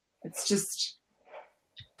interesting. It's just...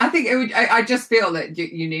 I think I just feel that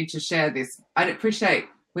you need to share this. I appreciate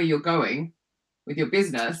where you're going with your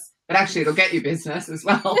business, but actually it'll get you business as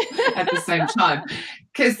well at the same time.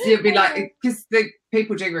 Because you'll be like, because the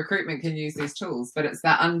people doing recruitment can use these tools, but it's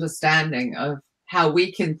that understanding of how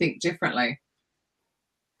we can think differently.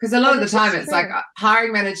 Because a lot of the time it's like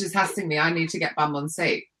hiring managers hassling me, I need to get bum on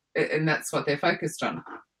seat. And that's what they're focused on.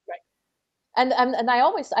 And I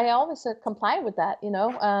always comply with that.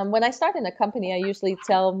 When I start in a company, I usually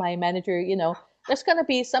tell my manager, there's going to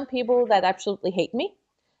be some people that absolutely hate me.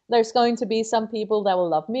 There's going to be some people that will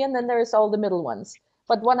love me, and then there's all the middle ones.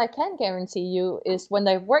 But what I can guarantee you is when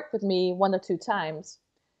they've worked with me 1 or 2 times,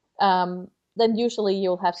 then usually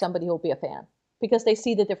you'll have somebody who'll be a fan because they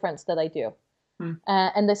see the difference that I do.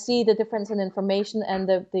 And they see the difference in information and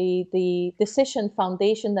the decision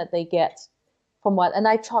foundation that they get from what. And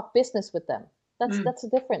I talk business with them. That's the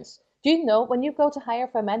difference. Do you know when you go to hire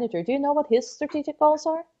for a manager, do you know what his strategic goals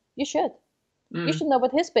are? You should. You should know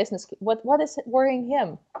what his business, what is worrying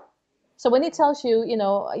him. So when he tells you,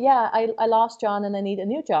 I lost John and I need a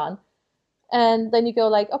new John. And then you go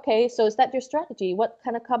like, okay, so is that your strategy? What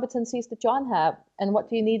kind of competencies did John have? And what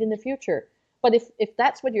do you need in the future? But if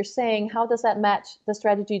that's what you're saying, how does that match the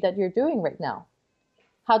strategy that you're doing right now?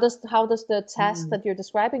 How does the task that you're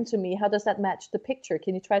describing to me, how does that match the picture?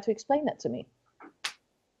 Can you try to explain that to me?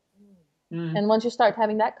 And once you start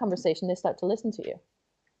having that conversation, they start to listen to you.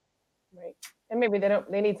 Right. And maybe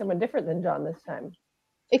they need someone different than John this time.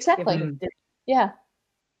 Exactly. Yeah.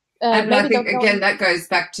 And I think, again, that goes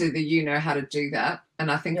back to the you know how to do that. And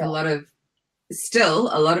I think a lot of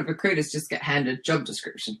recruiters just get handed job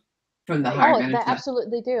description from the hiring manager. They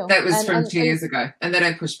absolutely do. That was from 2 years ago. And they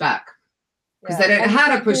don't push back. Because they don't know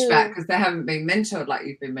how to push back because they haven't been mentored like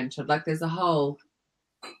you've been mentored. Like there's a whole...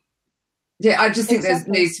 Yeah, I just think there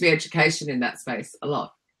needs to be education in that space a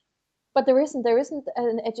lot. But there isn't isn't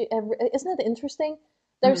it interesting?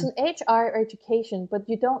 There's an HR education, but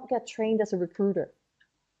you don't get trained as a recruiter.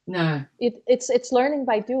 No. It's learning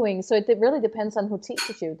by doing. So it really depends on who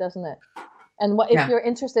teaches you, doesn't it? And if you're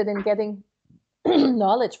interested in getting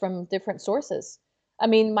knowledge from different sources. I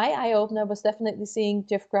mean, my eye opener was definitely seeing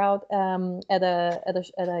Jeff Grout at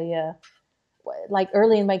a like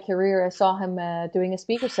early in my career. I saw him doing a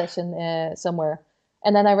speaker session somewhere,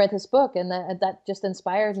 and then I read his book, and that just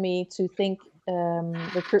inspired me to think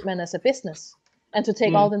recruitment as a business, and to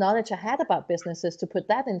take all the knowledge I had about businesses to put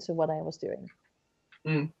that into what I was doing.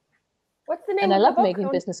 What's the name? And of I love the book?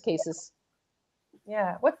 making business cases.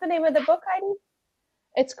 Yeah. What's the name of the book, Heidi?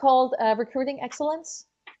 It's called Recruiting Excellence.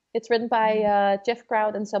 It's written by Jeff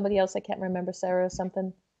Grout and somebody else. I can't remember, Sarah or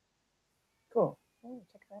something. Cool.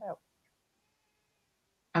 Check that out.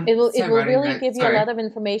 It will really give you a lot of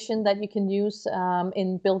information that you can use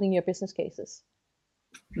in building your business cases.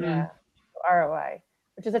 Yeah. ROI,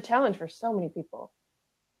 which is a challenge for so many people.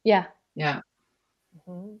 Yeah. Yeah.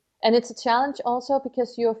 And it's a challenge also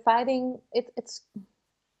because you're fighting it's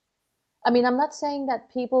I mean, I'm not saying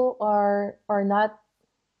that people are not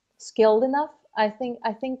skilled enough. I think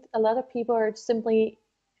a lot of people are simply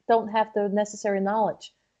don't have the necessary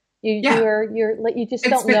knowledge. You just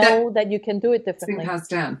don't know that you can do it differently. It's been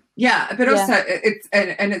passed down. Yeah, but also it's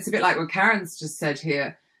and it's a bit like what Karen's just said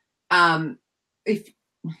here. If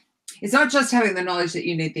it's not just having the knowledge that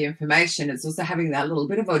you need the information, it's also having that little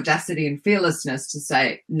bit of audacity and fearlessness to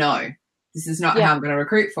say, no, this is not how I'm going to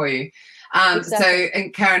recruit for you. Exactly. So,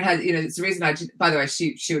 and Karen had, it's the reason I did, by the way,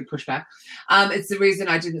 she would push back. It's the reason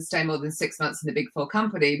I didn't stay more than 6 months in the Big Four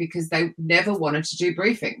company, because they never wanted to do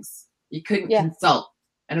briefings. You couldn't consult.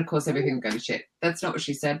 And of course, everything would go to shit. That's not what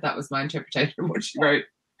she said. That was my interpretation of what she wrote.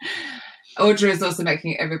 Audra is also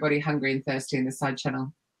making everybody hungry and thirsty in the side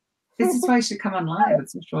channel. This is why you should come on live.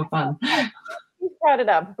 It's much more fun. You brought it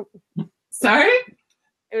up. Sorry?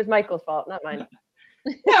 It was Michael's fault, not mine.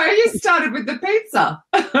 No, you started with the pizza.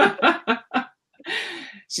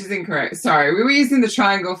 She's incorrect. Sorry, we were using the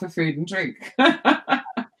triangle for food and drink. Well,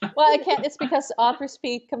 I can't. It's because Audrey's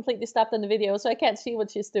feed completely stopped on the video, so I can't see what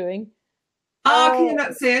she's doing. Oh, can you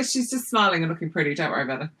not see her? She's just smiling and looking pretty. Don't worry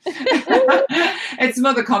about her. It's some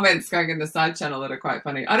other comments going in the side channel that are quite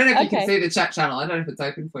funny. I don't know if you can see the chat channel. I don't know if it's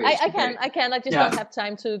open for you. I can. I just don't have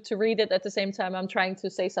time to read it at the same time. I'm trying to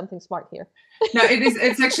say something smart here. No, it is.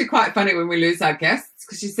 It's actually quite funny when we lose our guests,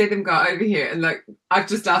 because you see them go over here and like, I've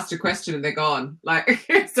just asked a question and they're gone. Like,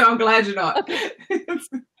 so I'm glad you're not. Okay.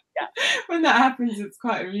 When that happens, it's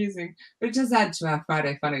quite amusing. But it does add to our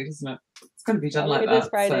Friday funny, doesn't it? It's going to be done like that. It is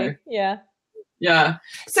Friday. So. Yeah. Yeah.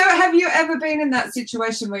 So have you ever been in that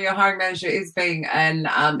situation where your hiring manager is being an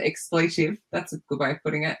expletive? That's a good way of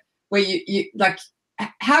putting it. Where you like,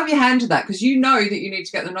 how have you handled that? Because you know that you need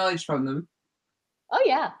to get the knowledge from them. Oh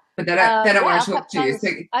yeah. But they don't want to talk to you. So,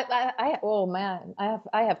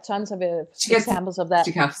 I have tons of examples of that.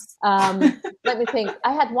 Let me think.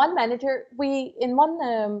 I had one manager. In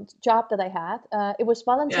one job that I had, it was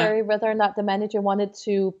voluntary whether or not the manager wanted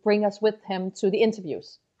to bring us with him to the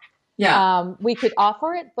interviews. Yeah. We could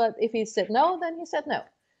offer it, but if he said no, then he said no.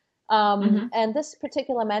 And this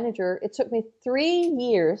particular manager, it took me 3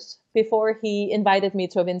 years before he invited me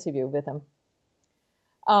to an interview with him.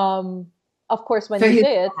 Of course, when he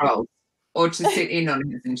did, or to sit in on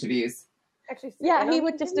his interviews. Actually, he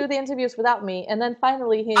would just do the interviews without me, and then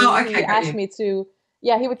finally he asked me to.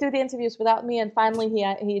 Yeah, he would do the interviews without me, and finally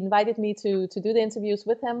he invited me to do the interviews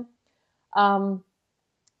with him.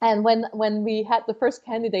 And when we had the first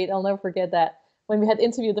candidate, I'll never forget that. When we had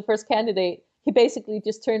interviewed the first candidate, he basically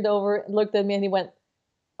just turned over and looked at me and he went,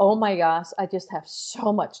 "Oh my gosh, I just have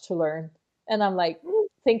so much to learn." And I'm like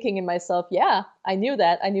thinking in myself, yeah, I knew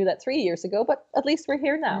that 3 years ago, but at least we're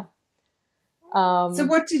here now. So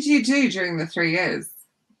what did you do during the 3 years?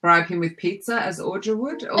 Bribe him with pizza as Audra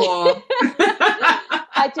would, or?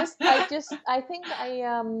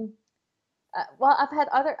 Well, I've had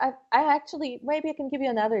other. I actually maybe I can give you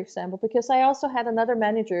another example because I also had another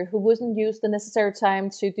manager who wouldn't use the necessary time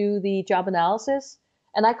to do the job analysis,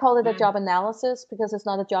 and I call it a job analysis because it's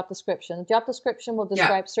not a job description. A job description will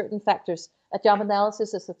describe certain factors. A job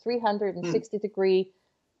analysis is a 360-degree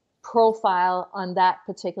profile on that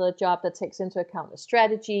particular job that takes into account the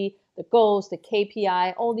strategy, the goals, the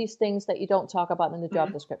KPI, all these things that you don't talk about in the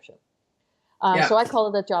job description. So I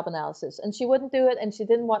call it a job analysis. And she wouldn't do it, and she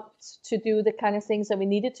didn't want to do the kind of things that we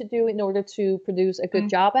needed to do in order to produce a good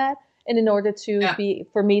job ad and in order to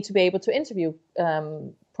for me to be able to interview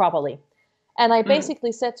properly. And I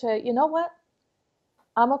basically said to her, you know what?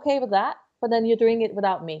 I'm okay with that, but then you're doing it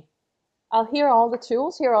without me. I'll hear all the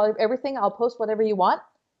tools, everything. I'll post whatever you want,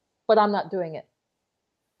 but I'm not doing it.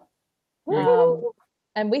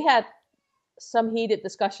 And we had some heated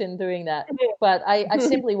discussion doing that, but I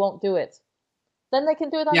simply won't do it. Then they can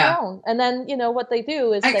do it on their own. And then, what they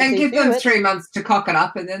do is and give them 3 months to cock it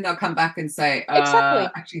up, and then they'll come back and say,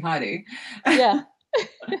 actually, Heidi. Yeah.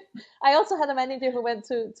 I also had a manager who went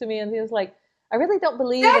to me and he was like, I really don't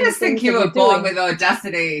believe I just think you were born with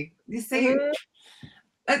audacity. You see,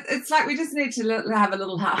 it's like we just need to have a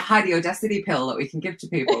little Heidi audacity pill that we can give to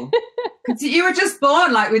people. Because you were just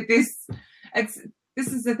born like with this. This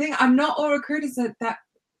is the thing. I'm not all recruiters are that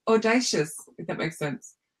audacious, if that makes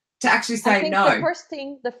sense. To actually say I think no.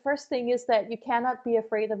 The first thing is that you cannot be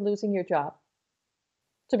afraid of losing your job,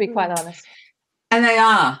 to be quite honest. And they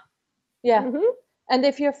are. Yeah. And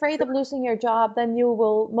if you're afraid of losing your job, then you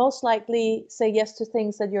will most likely say yes to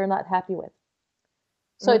things that you're not happy with.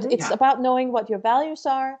 So it's about knowing what your values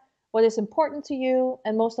are, what is important to you,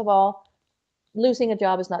 and most of all, losing a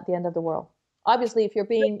job is not the end of the world. Obviously, if you're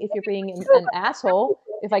being an asshole,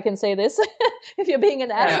 if I can say this, if you're being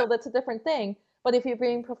an asshole, that's a different thing. But if you're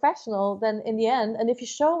being professional, then in the end, and if you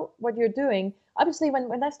show what you're doing, obviously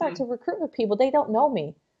when I start to recruit with people, they don't know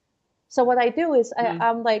me. So what I do is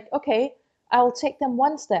I'm like, okay, I'll take them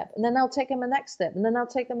one step, and then I'll take them a next step, and then I'll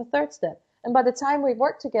take them a third step. And by the time we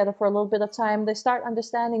work together for a little bit of time, they start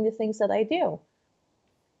understanding the things that I do.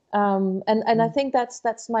 And I think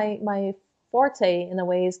that's my forte in a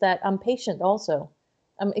way, is that I'm patient also.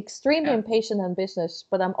 I'm extremely impatient in business,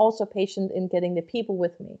 but I'm also patient in getting the people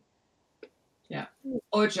with me. Yeah.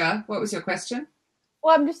 Audra, what was your question?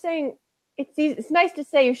 Well, I'm just saying it's nice to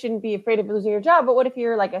say you shouldn't be afraid of losing your job, but what if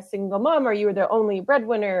you're like a single mom or you were the only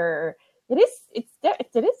breadwinner? It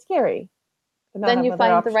is scary. Then you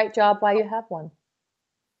find the right job while you have one.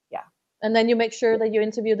 Yeah. And then you make sure that you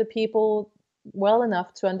interview the people well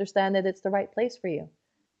enough to understand that it's the right place for you.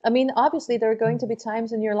 I mean, obviously there are going to be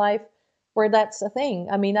times in your life where that's a thing.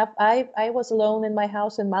 I mean, I was alone in my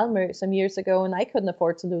house in Malmö some years ago, and I couldn't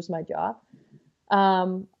afford to lose my job.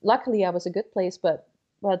 Luckily I was a good place, but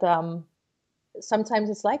sometimes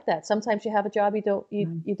it's like that. Sometimes you have a job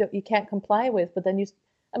you can't comply with, but then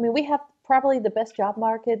we have probably the best job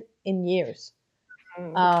market in years.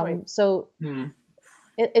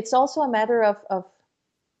 It's also a matter of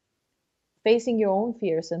facing your own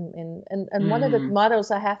fears, and one of the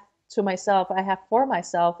mottos I have for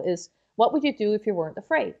myself is, what would you do if you weren't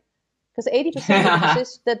afraid? Because 80% of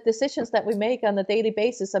the decisions that we make on a daily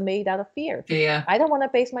basis are made out of fear. Yeah. I don't want to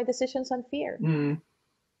base my decisions on fear. And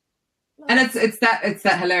it's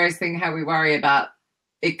that hilarious thing how we worry about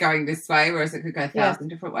it going this way, whereas it could go 1,000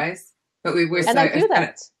 different ways. But I do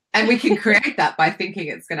that. And we can create that by thinking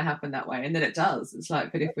it's going to happen that way, and then it does. It's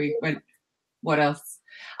like, but if we went, what else?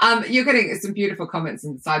 You're getting some beautiful comments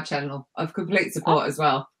in the side channel of complete support as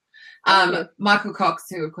well. Michael Cox,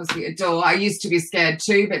 who of course we adore. I used to be scared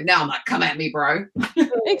too, but now I'm like, come at me, bro.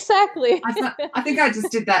 Exactly. I think I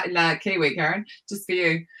just did that in Kiwi, Karen, just for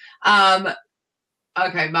you.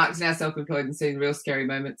 Okay, Mark's now self-employed and seeing real scary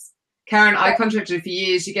moments. Karen, I contracted for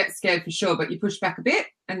years. You get scared for sure, but you push back a bit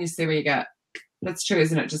and you see where you get. That's true,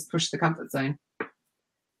 isn't it? Just push the comfort zone.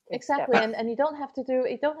 Exactly, and you don't have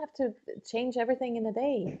to change everything in a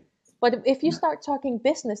day. But if you start talking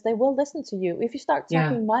business, they will listen to you. If you start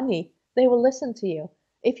talking money, they will listen to you.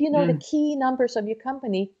 If you know the key numbers of your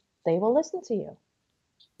company, they will listen to you.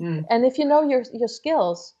 And if you know your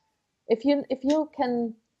skills, if you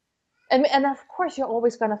can, and of course you're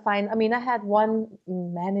always going to find. I mean, I had one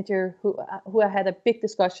manager who I had a big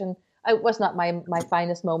discussion. It was not my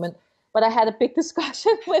finest moment, but I had a big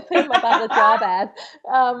discussion with him about a job ad.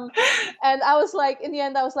 And I was like, in the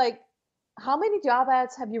end, I was like, how many job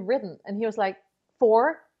ads have you written? And he was like,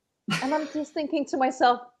 4. And I'm just thinking to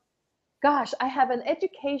myself, gosh, I have an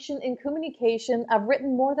education in communication. I've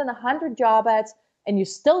written more than 100 job ads, and you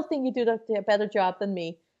still think you do a better job than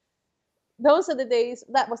me. Those are the days.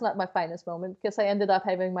 That was not my finest moment, because I ended up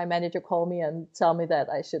having my manager call me and tell me that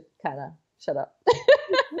I should kind of Shut up.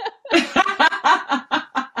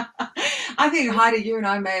 I think, Heidi, you and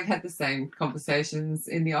I may have had the same conversations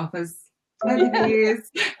in the office over the years.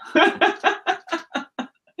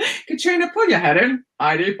 Katrina, pull your head in.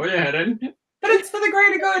 Heidi, pull your head in. But it's for the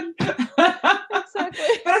greater good.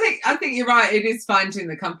 Exactly. But I think you're right. It is finding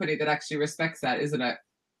the company that actually respects that, isn't it?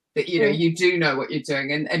 That, you know, you do know what you're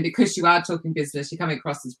doing. And because you are talking business, you're coming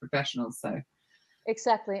across as professionals. So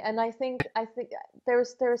Exactly. And I think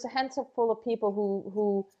there's a handful of people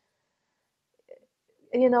who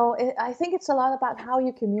you know, I think it's a lot about how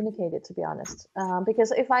you communicate it, to be honest.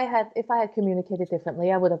 Because if I had communicated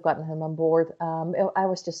differently, I would have gotten him on board. I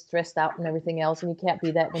was just stressed out and everything else, and you can't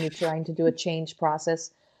be that when you're trying to do a change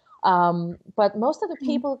process. But most of the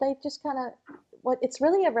people, they just kind of, it's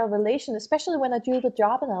really a revelation, especially when I do the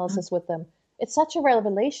job analysis with them. It's such a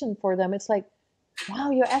revelation for them. It's like,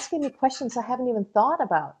 wow, you're asking me questions I haven't even thought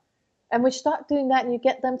about. And we start doing that, and you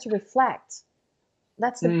get them to reflect.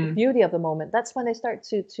 That's the beauty of the moment. That's when they start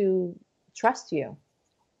to trust you.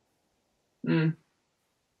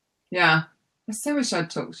 Yeah. I so wish I'd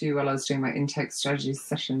talked to you while I was doing my intake strategy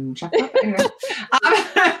session. Anyway,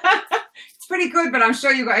 it's pretty good, but I'm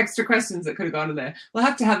sure you've got extra questions that could have gone in there. We'll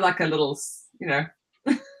have to have like a little, you know,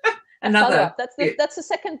 another. That's the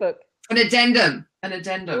second book. An addendum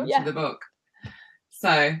to the book. So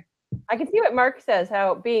I can see what Mark says,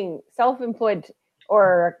 how being self-employed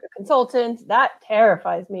or a consultant, that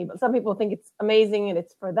terrifies me. But some people think it's amazing and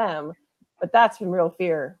it's for them. But that's some real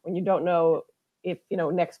fear when you don't know if, you know,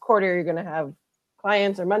 next quarter you're going to have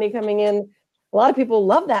clients or money coming in. A lot of people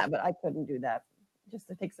love that, but I couldn't do that. Just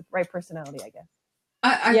it takes the right personality, I guess.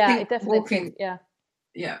 I think it definitely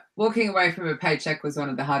walking away from a paycheck was one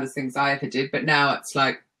of the hardest things I ever did. But now it's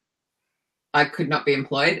like I could not be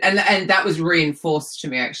employed. And that was reinforced to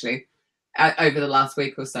me, actually, over the last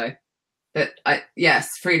week or so. That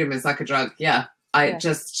freedom is like a drug. Yeah. I don't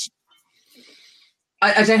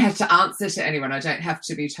have to answer to anyone. I don't have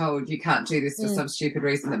to be told you can't do this for some stupid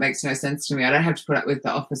reason that makes no sense to me. I don't have to put up with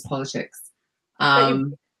the office politics. But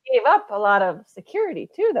you gave up a lot of security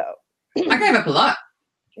too, though. I gave up a lot.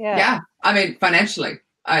 Yeah. I mean, financially,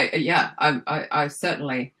 I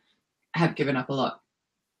certainly have given up a lot.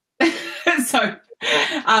 So,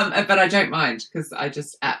 but I don't mind because I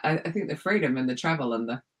think the freedom and the travel and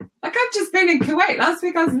I've just been in Kuwait last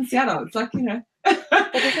week. I was in Seattle. It's like, you know. But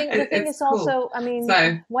the thing is cool. Also, I mean,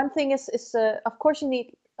 one thing is of course you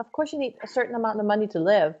need a certain amount of money to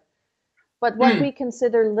live, but what we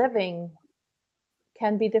consider living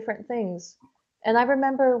can be different things. And I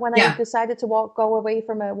remember when I decided to walk away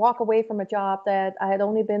from a job that I had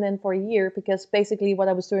only been in for a year, because basically what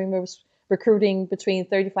I was doing was recruiting between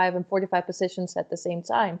 35 and 45 positions at the same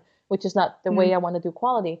time, which is not the way I want to do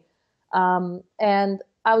quality. And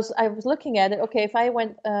I was looking at it. Okay, if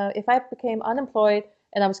I became unemployed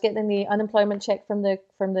and I was getting the unemployment check from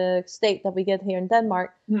the state that we get here in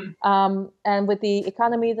Denmark, and with the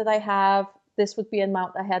economy that I have, this would be an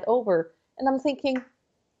amount I had over. And I'm thinking,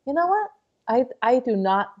 you know what? I do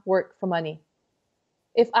not work for money.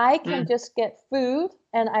 If I can just get food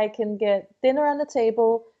and I can get dinner on the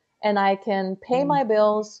table and I can pay my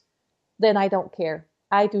bills, then I don't care.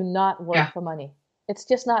 I do not work for money. It's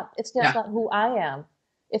just not who I am.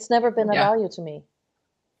 It's never been a value to me.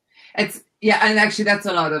 And actually that's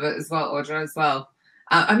a lot of it as well, Audra, as well.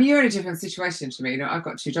 I mean, you're in a different situation to me. You know, I've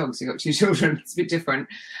got 2 dogs, you've got 2 children. It's a bit different.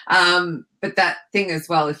 But that thing as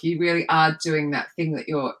well, if you really are doing that thing that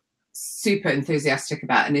you're super enthusiastic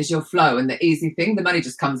about and is your flow and the easy thing, the money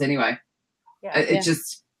just comes anyway.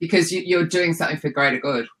 Just because you're doing something for greater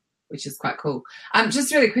good, which is quite cool.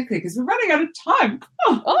 Just really quickly, because we're running out of time.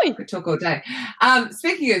 We could talk all day.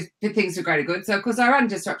 Speaking of things for greater good, so of course I run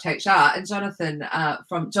Disrupt HR, and Jonathan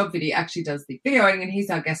from Job Video actually does the videoing, and he's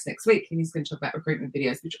our guest next week, and he's going to talk about recruitment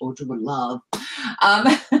videos, which Audra would love. So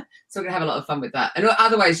we're going to have a lot of fun with that. And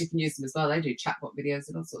other ways you can use them as well. They do chatbot videos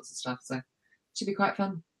and all sorts of stuff, so it should be quite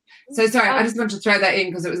fun. So sorry, I just wanted to throw that in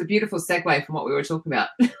because it was a beautiful segue from what we were talking about.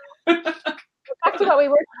 Back to what we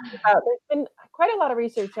were talking about. There's been quite a lot of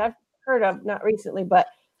research I've heard of, not recently, but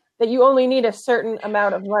that you only need a certain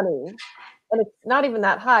amount of money, and it's not even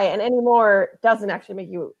that high, and any more doesn't actually make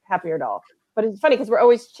you happier at all. But it's funny because we're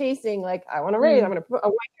always chasing, like, I want to raise, I want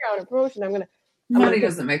a promotion, money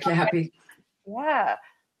doesn't make you happy. Yeah.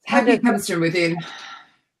 Happy comes from within.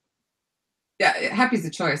 Yeah, happy's a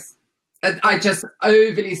choice. I just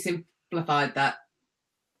overly simplified that.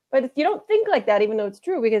 But you don't think like that, even though it's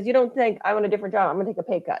true, because you don't think, I want a different job, I'm going to take a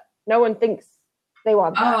pay cut. No one thinks they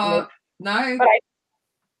want that. No.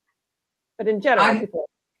 But in general, people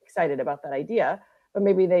are excited about that idea. But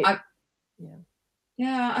maybe they...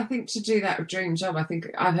 Yeah, I think to do that dream job, I think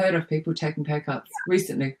I've heard of people taking pay cuts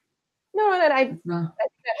recently. No, and I No.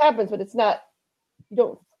 think that happens, but it's not.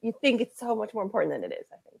 You think it's so much more important than it is.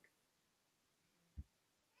 I think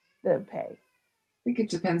the pay. I think it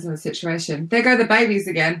depends on the situation. There go the babies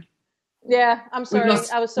again. Yeah, I'm sorry.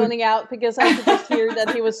 I was zoning out because I could just hear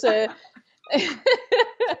that he was.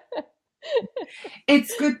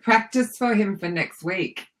 It's good practice for him for next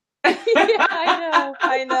week. Yeah,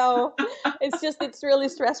 I know. It's really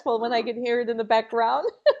stressful when I can hear it in the background.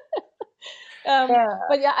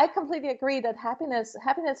 But yeah, I completely agree that happiness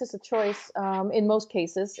is a choice in most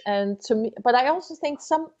cases, and to me. But I also think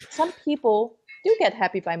some people do get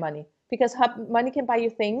happy by money because money can buy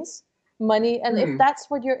you things. Money, and if that's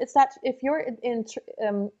what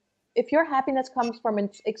if your happiness comes from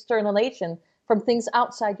externalization, from things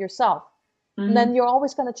outside yourself, then you're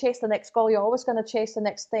always going to chase the next goal. You're always going to chase the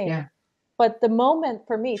next thing. Yeah. But the moment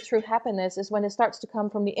for me, true happiness is when it starts to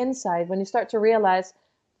come from the inside, when you start to realize,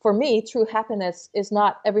 for me, true happiness is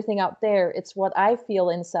not everything out there. It's what I feel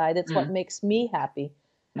inside. It's what makes me happy.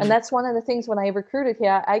 And that's one of the things when I recruited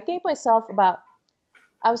here, I gave myself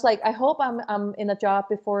I was like, I hope I'm in a job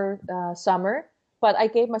before summer, but I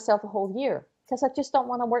gave myself a whole year because I just don't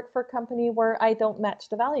want to work for a company where I don't match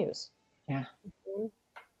the values. Yeah.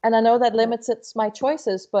 And I know that limits my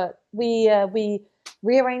choices, but we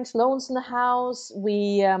rearranged loans in the house.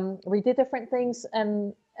 We did different things,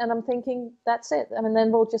 and I'm thinking that's it. I mean,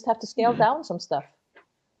 then we'll just have to scale down some stuff.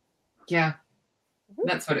 Yeah,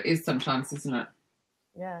 that's what it is sometimes, isn't it?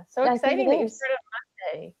 Yeah, so exciting that you started on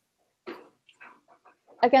Monday.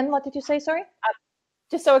 Again, what did you say? Sorry.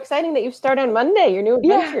 Just so exciting that you start on Monday. Your new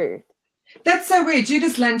adventure. Yeah. That's so weird. You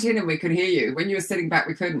just leant in and we could hear you. When you were sitting back,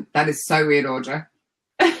 we couldn't. That is so weird, Audra.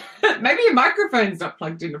 Maybe your microphone's not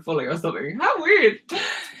plugged in fully or something. How weird.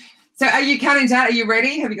 So are you counting down? Are you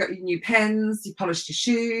ready? Have you got your new pens? You polished your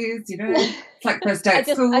shoes? You know, it's like first day at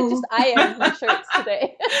school. I just ironed my shirts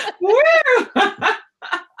today. Woo!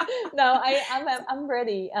 No, I'm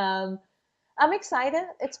ready. I'm excited.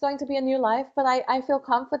 It's going to be a new life, but I feel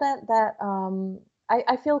confident that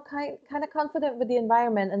I feel kind of confident with the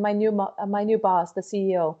environment and my new boss, the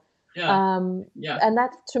CEO. Yeah. And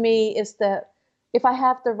that to me is if I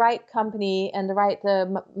have the right company and the right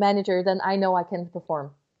manager, then I know I can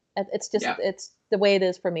perform. It's just it's the way it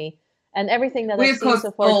is for me, and everything that I've seen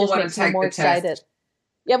so far just makes me more excited.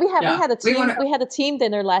 Yeah, we had a team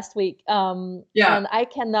dinner last week. And I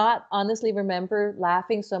cannot honestly remember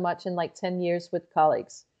laughing so much in like 10 years with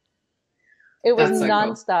colleagues. It was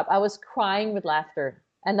nonstop. Cool. I was crying with laughter,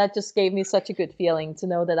 and that just gave me such a good feeling to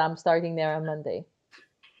know that I'm starting there on Monday.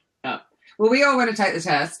 Yeah. Well, we all want to take the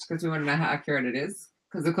test because we want to know how accurate it is.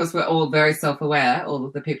 Because of course we're all very self-aware, all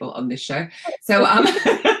of the people on this show. So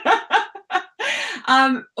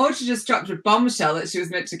Audra just dropped a bombshell that she was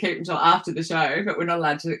meant to keep until after the show, but we're not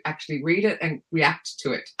allowed to actually read it and react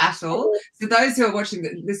to it at all. So those who are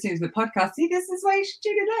listening to the podcast, see, this is why you should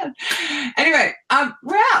tune it in. Anyway,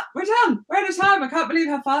 we're out. We're done. We're out of time. I can't believe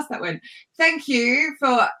how fast that went. Thank you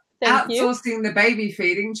for outsourcing the baby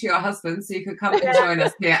feeding to your husband so you could come and join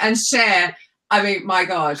us here and share. I mean, my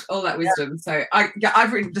gosh, all that wisdom. So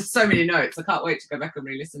I've written just so many notes. I can't wait to go back and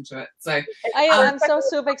re-listen to it. So I'm so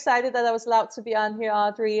super excited that I was allowed to be on here,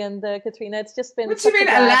 Audrey and Katrina. It's just been. What do you mean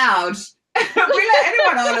allowed? We let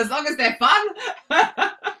anyone on as long as they're fun.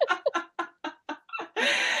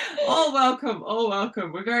 All welcome.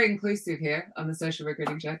 We're very inclusive here on the Social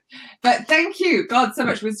Recruiting Show. But thank you. God, so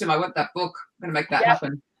much wisdom. I want that book. I'm going to make that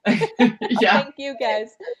happen. Thank you,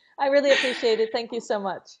 guys. I really appreciate it. Thank you so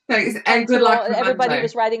much. Thanks, and good luck for everybody who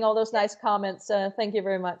was writing all those nice comments. Thank you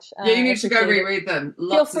very much. You need to go reread them.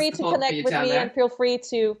 Feel free to connect with me, and feel free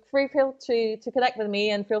to connect with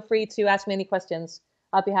me, and feel free to ask me any questions.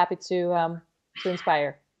 I'll be happy to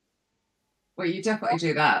inspire. Well, you definitely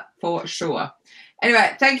do that for sure.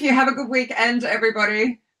 Anyway, thank you. Have a good weekend,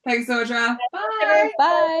 everybody. Thanks, Audra. Bye.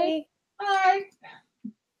 Bye. Bye.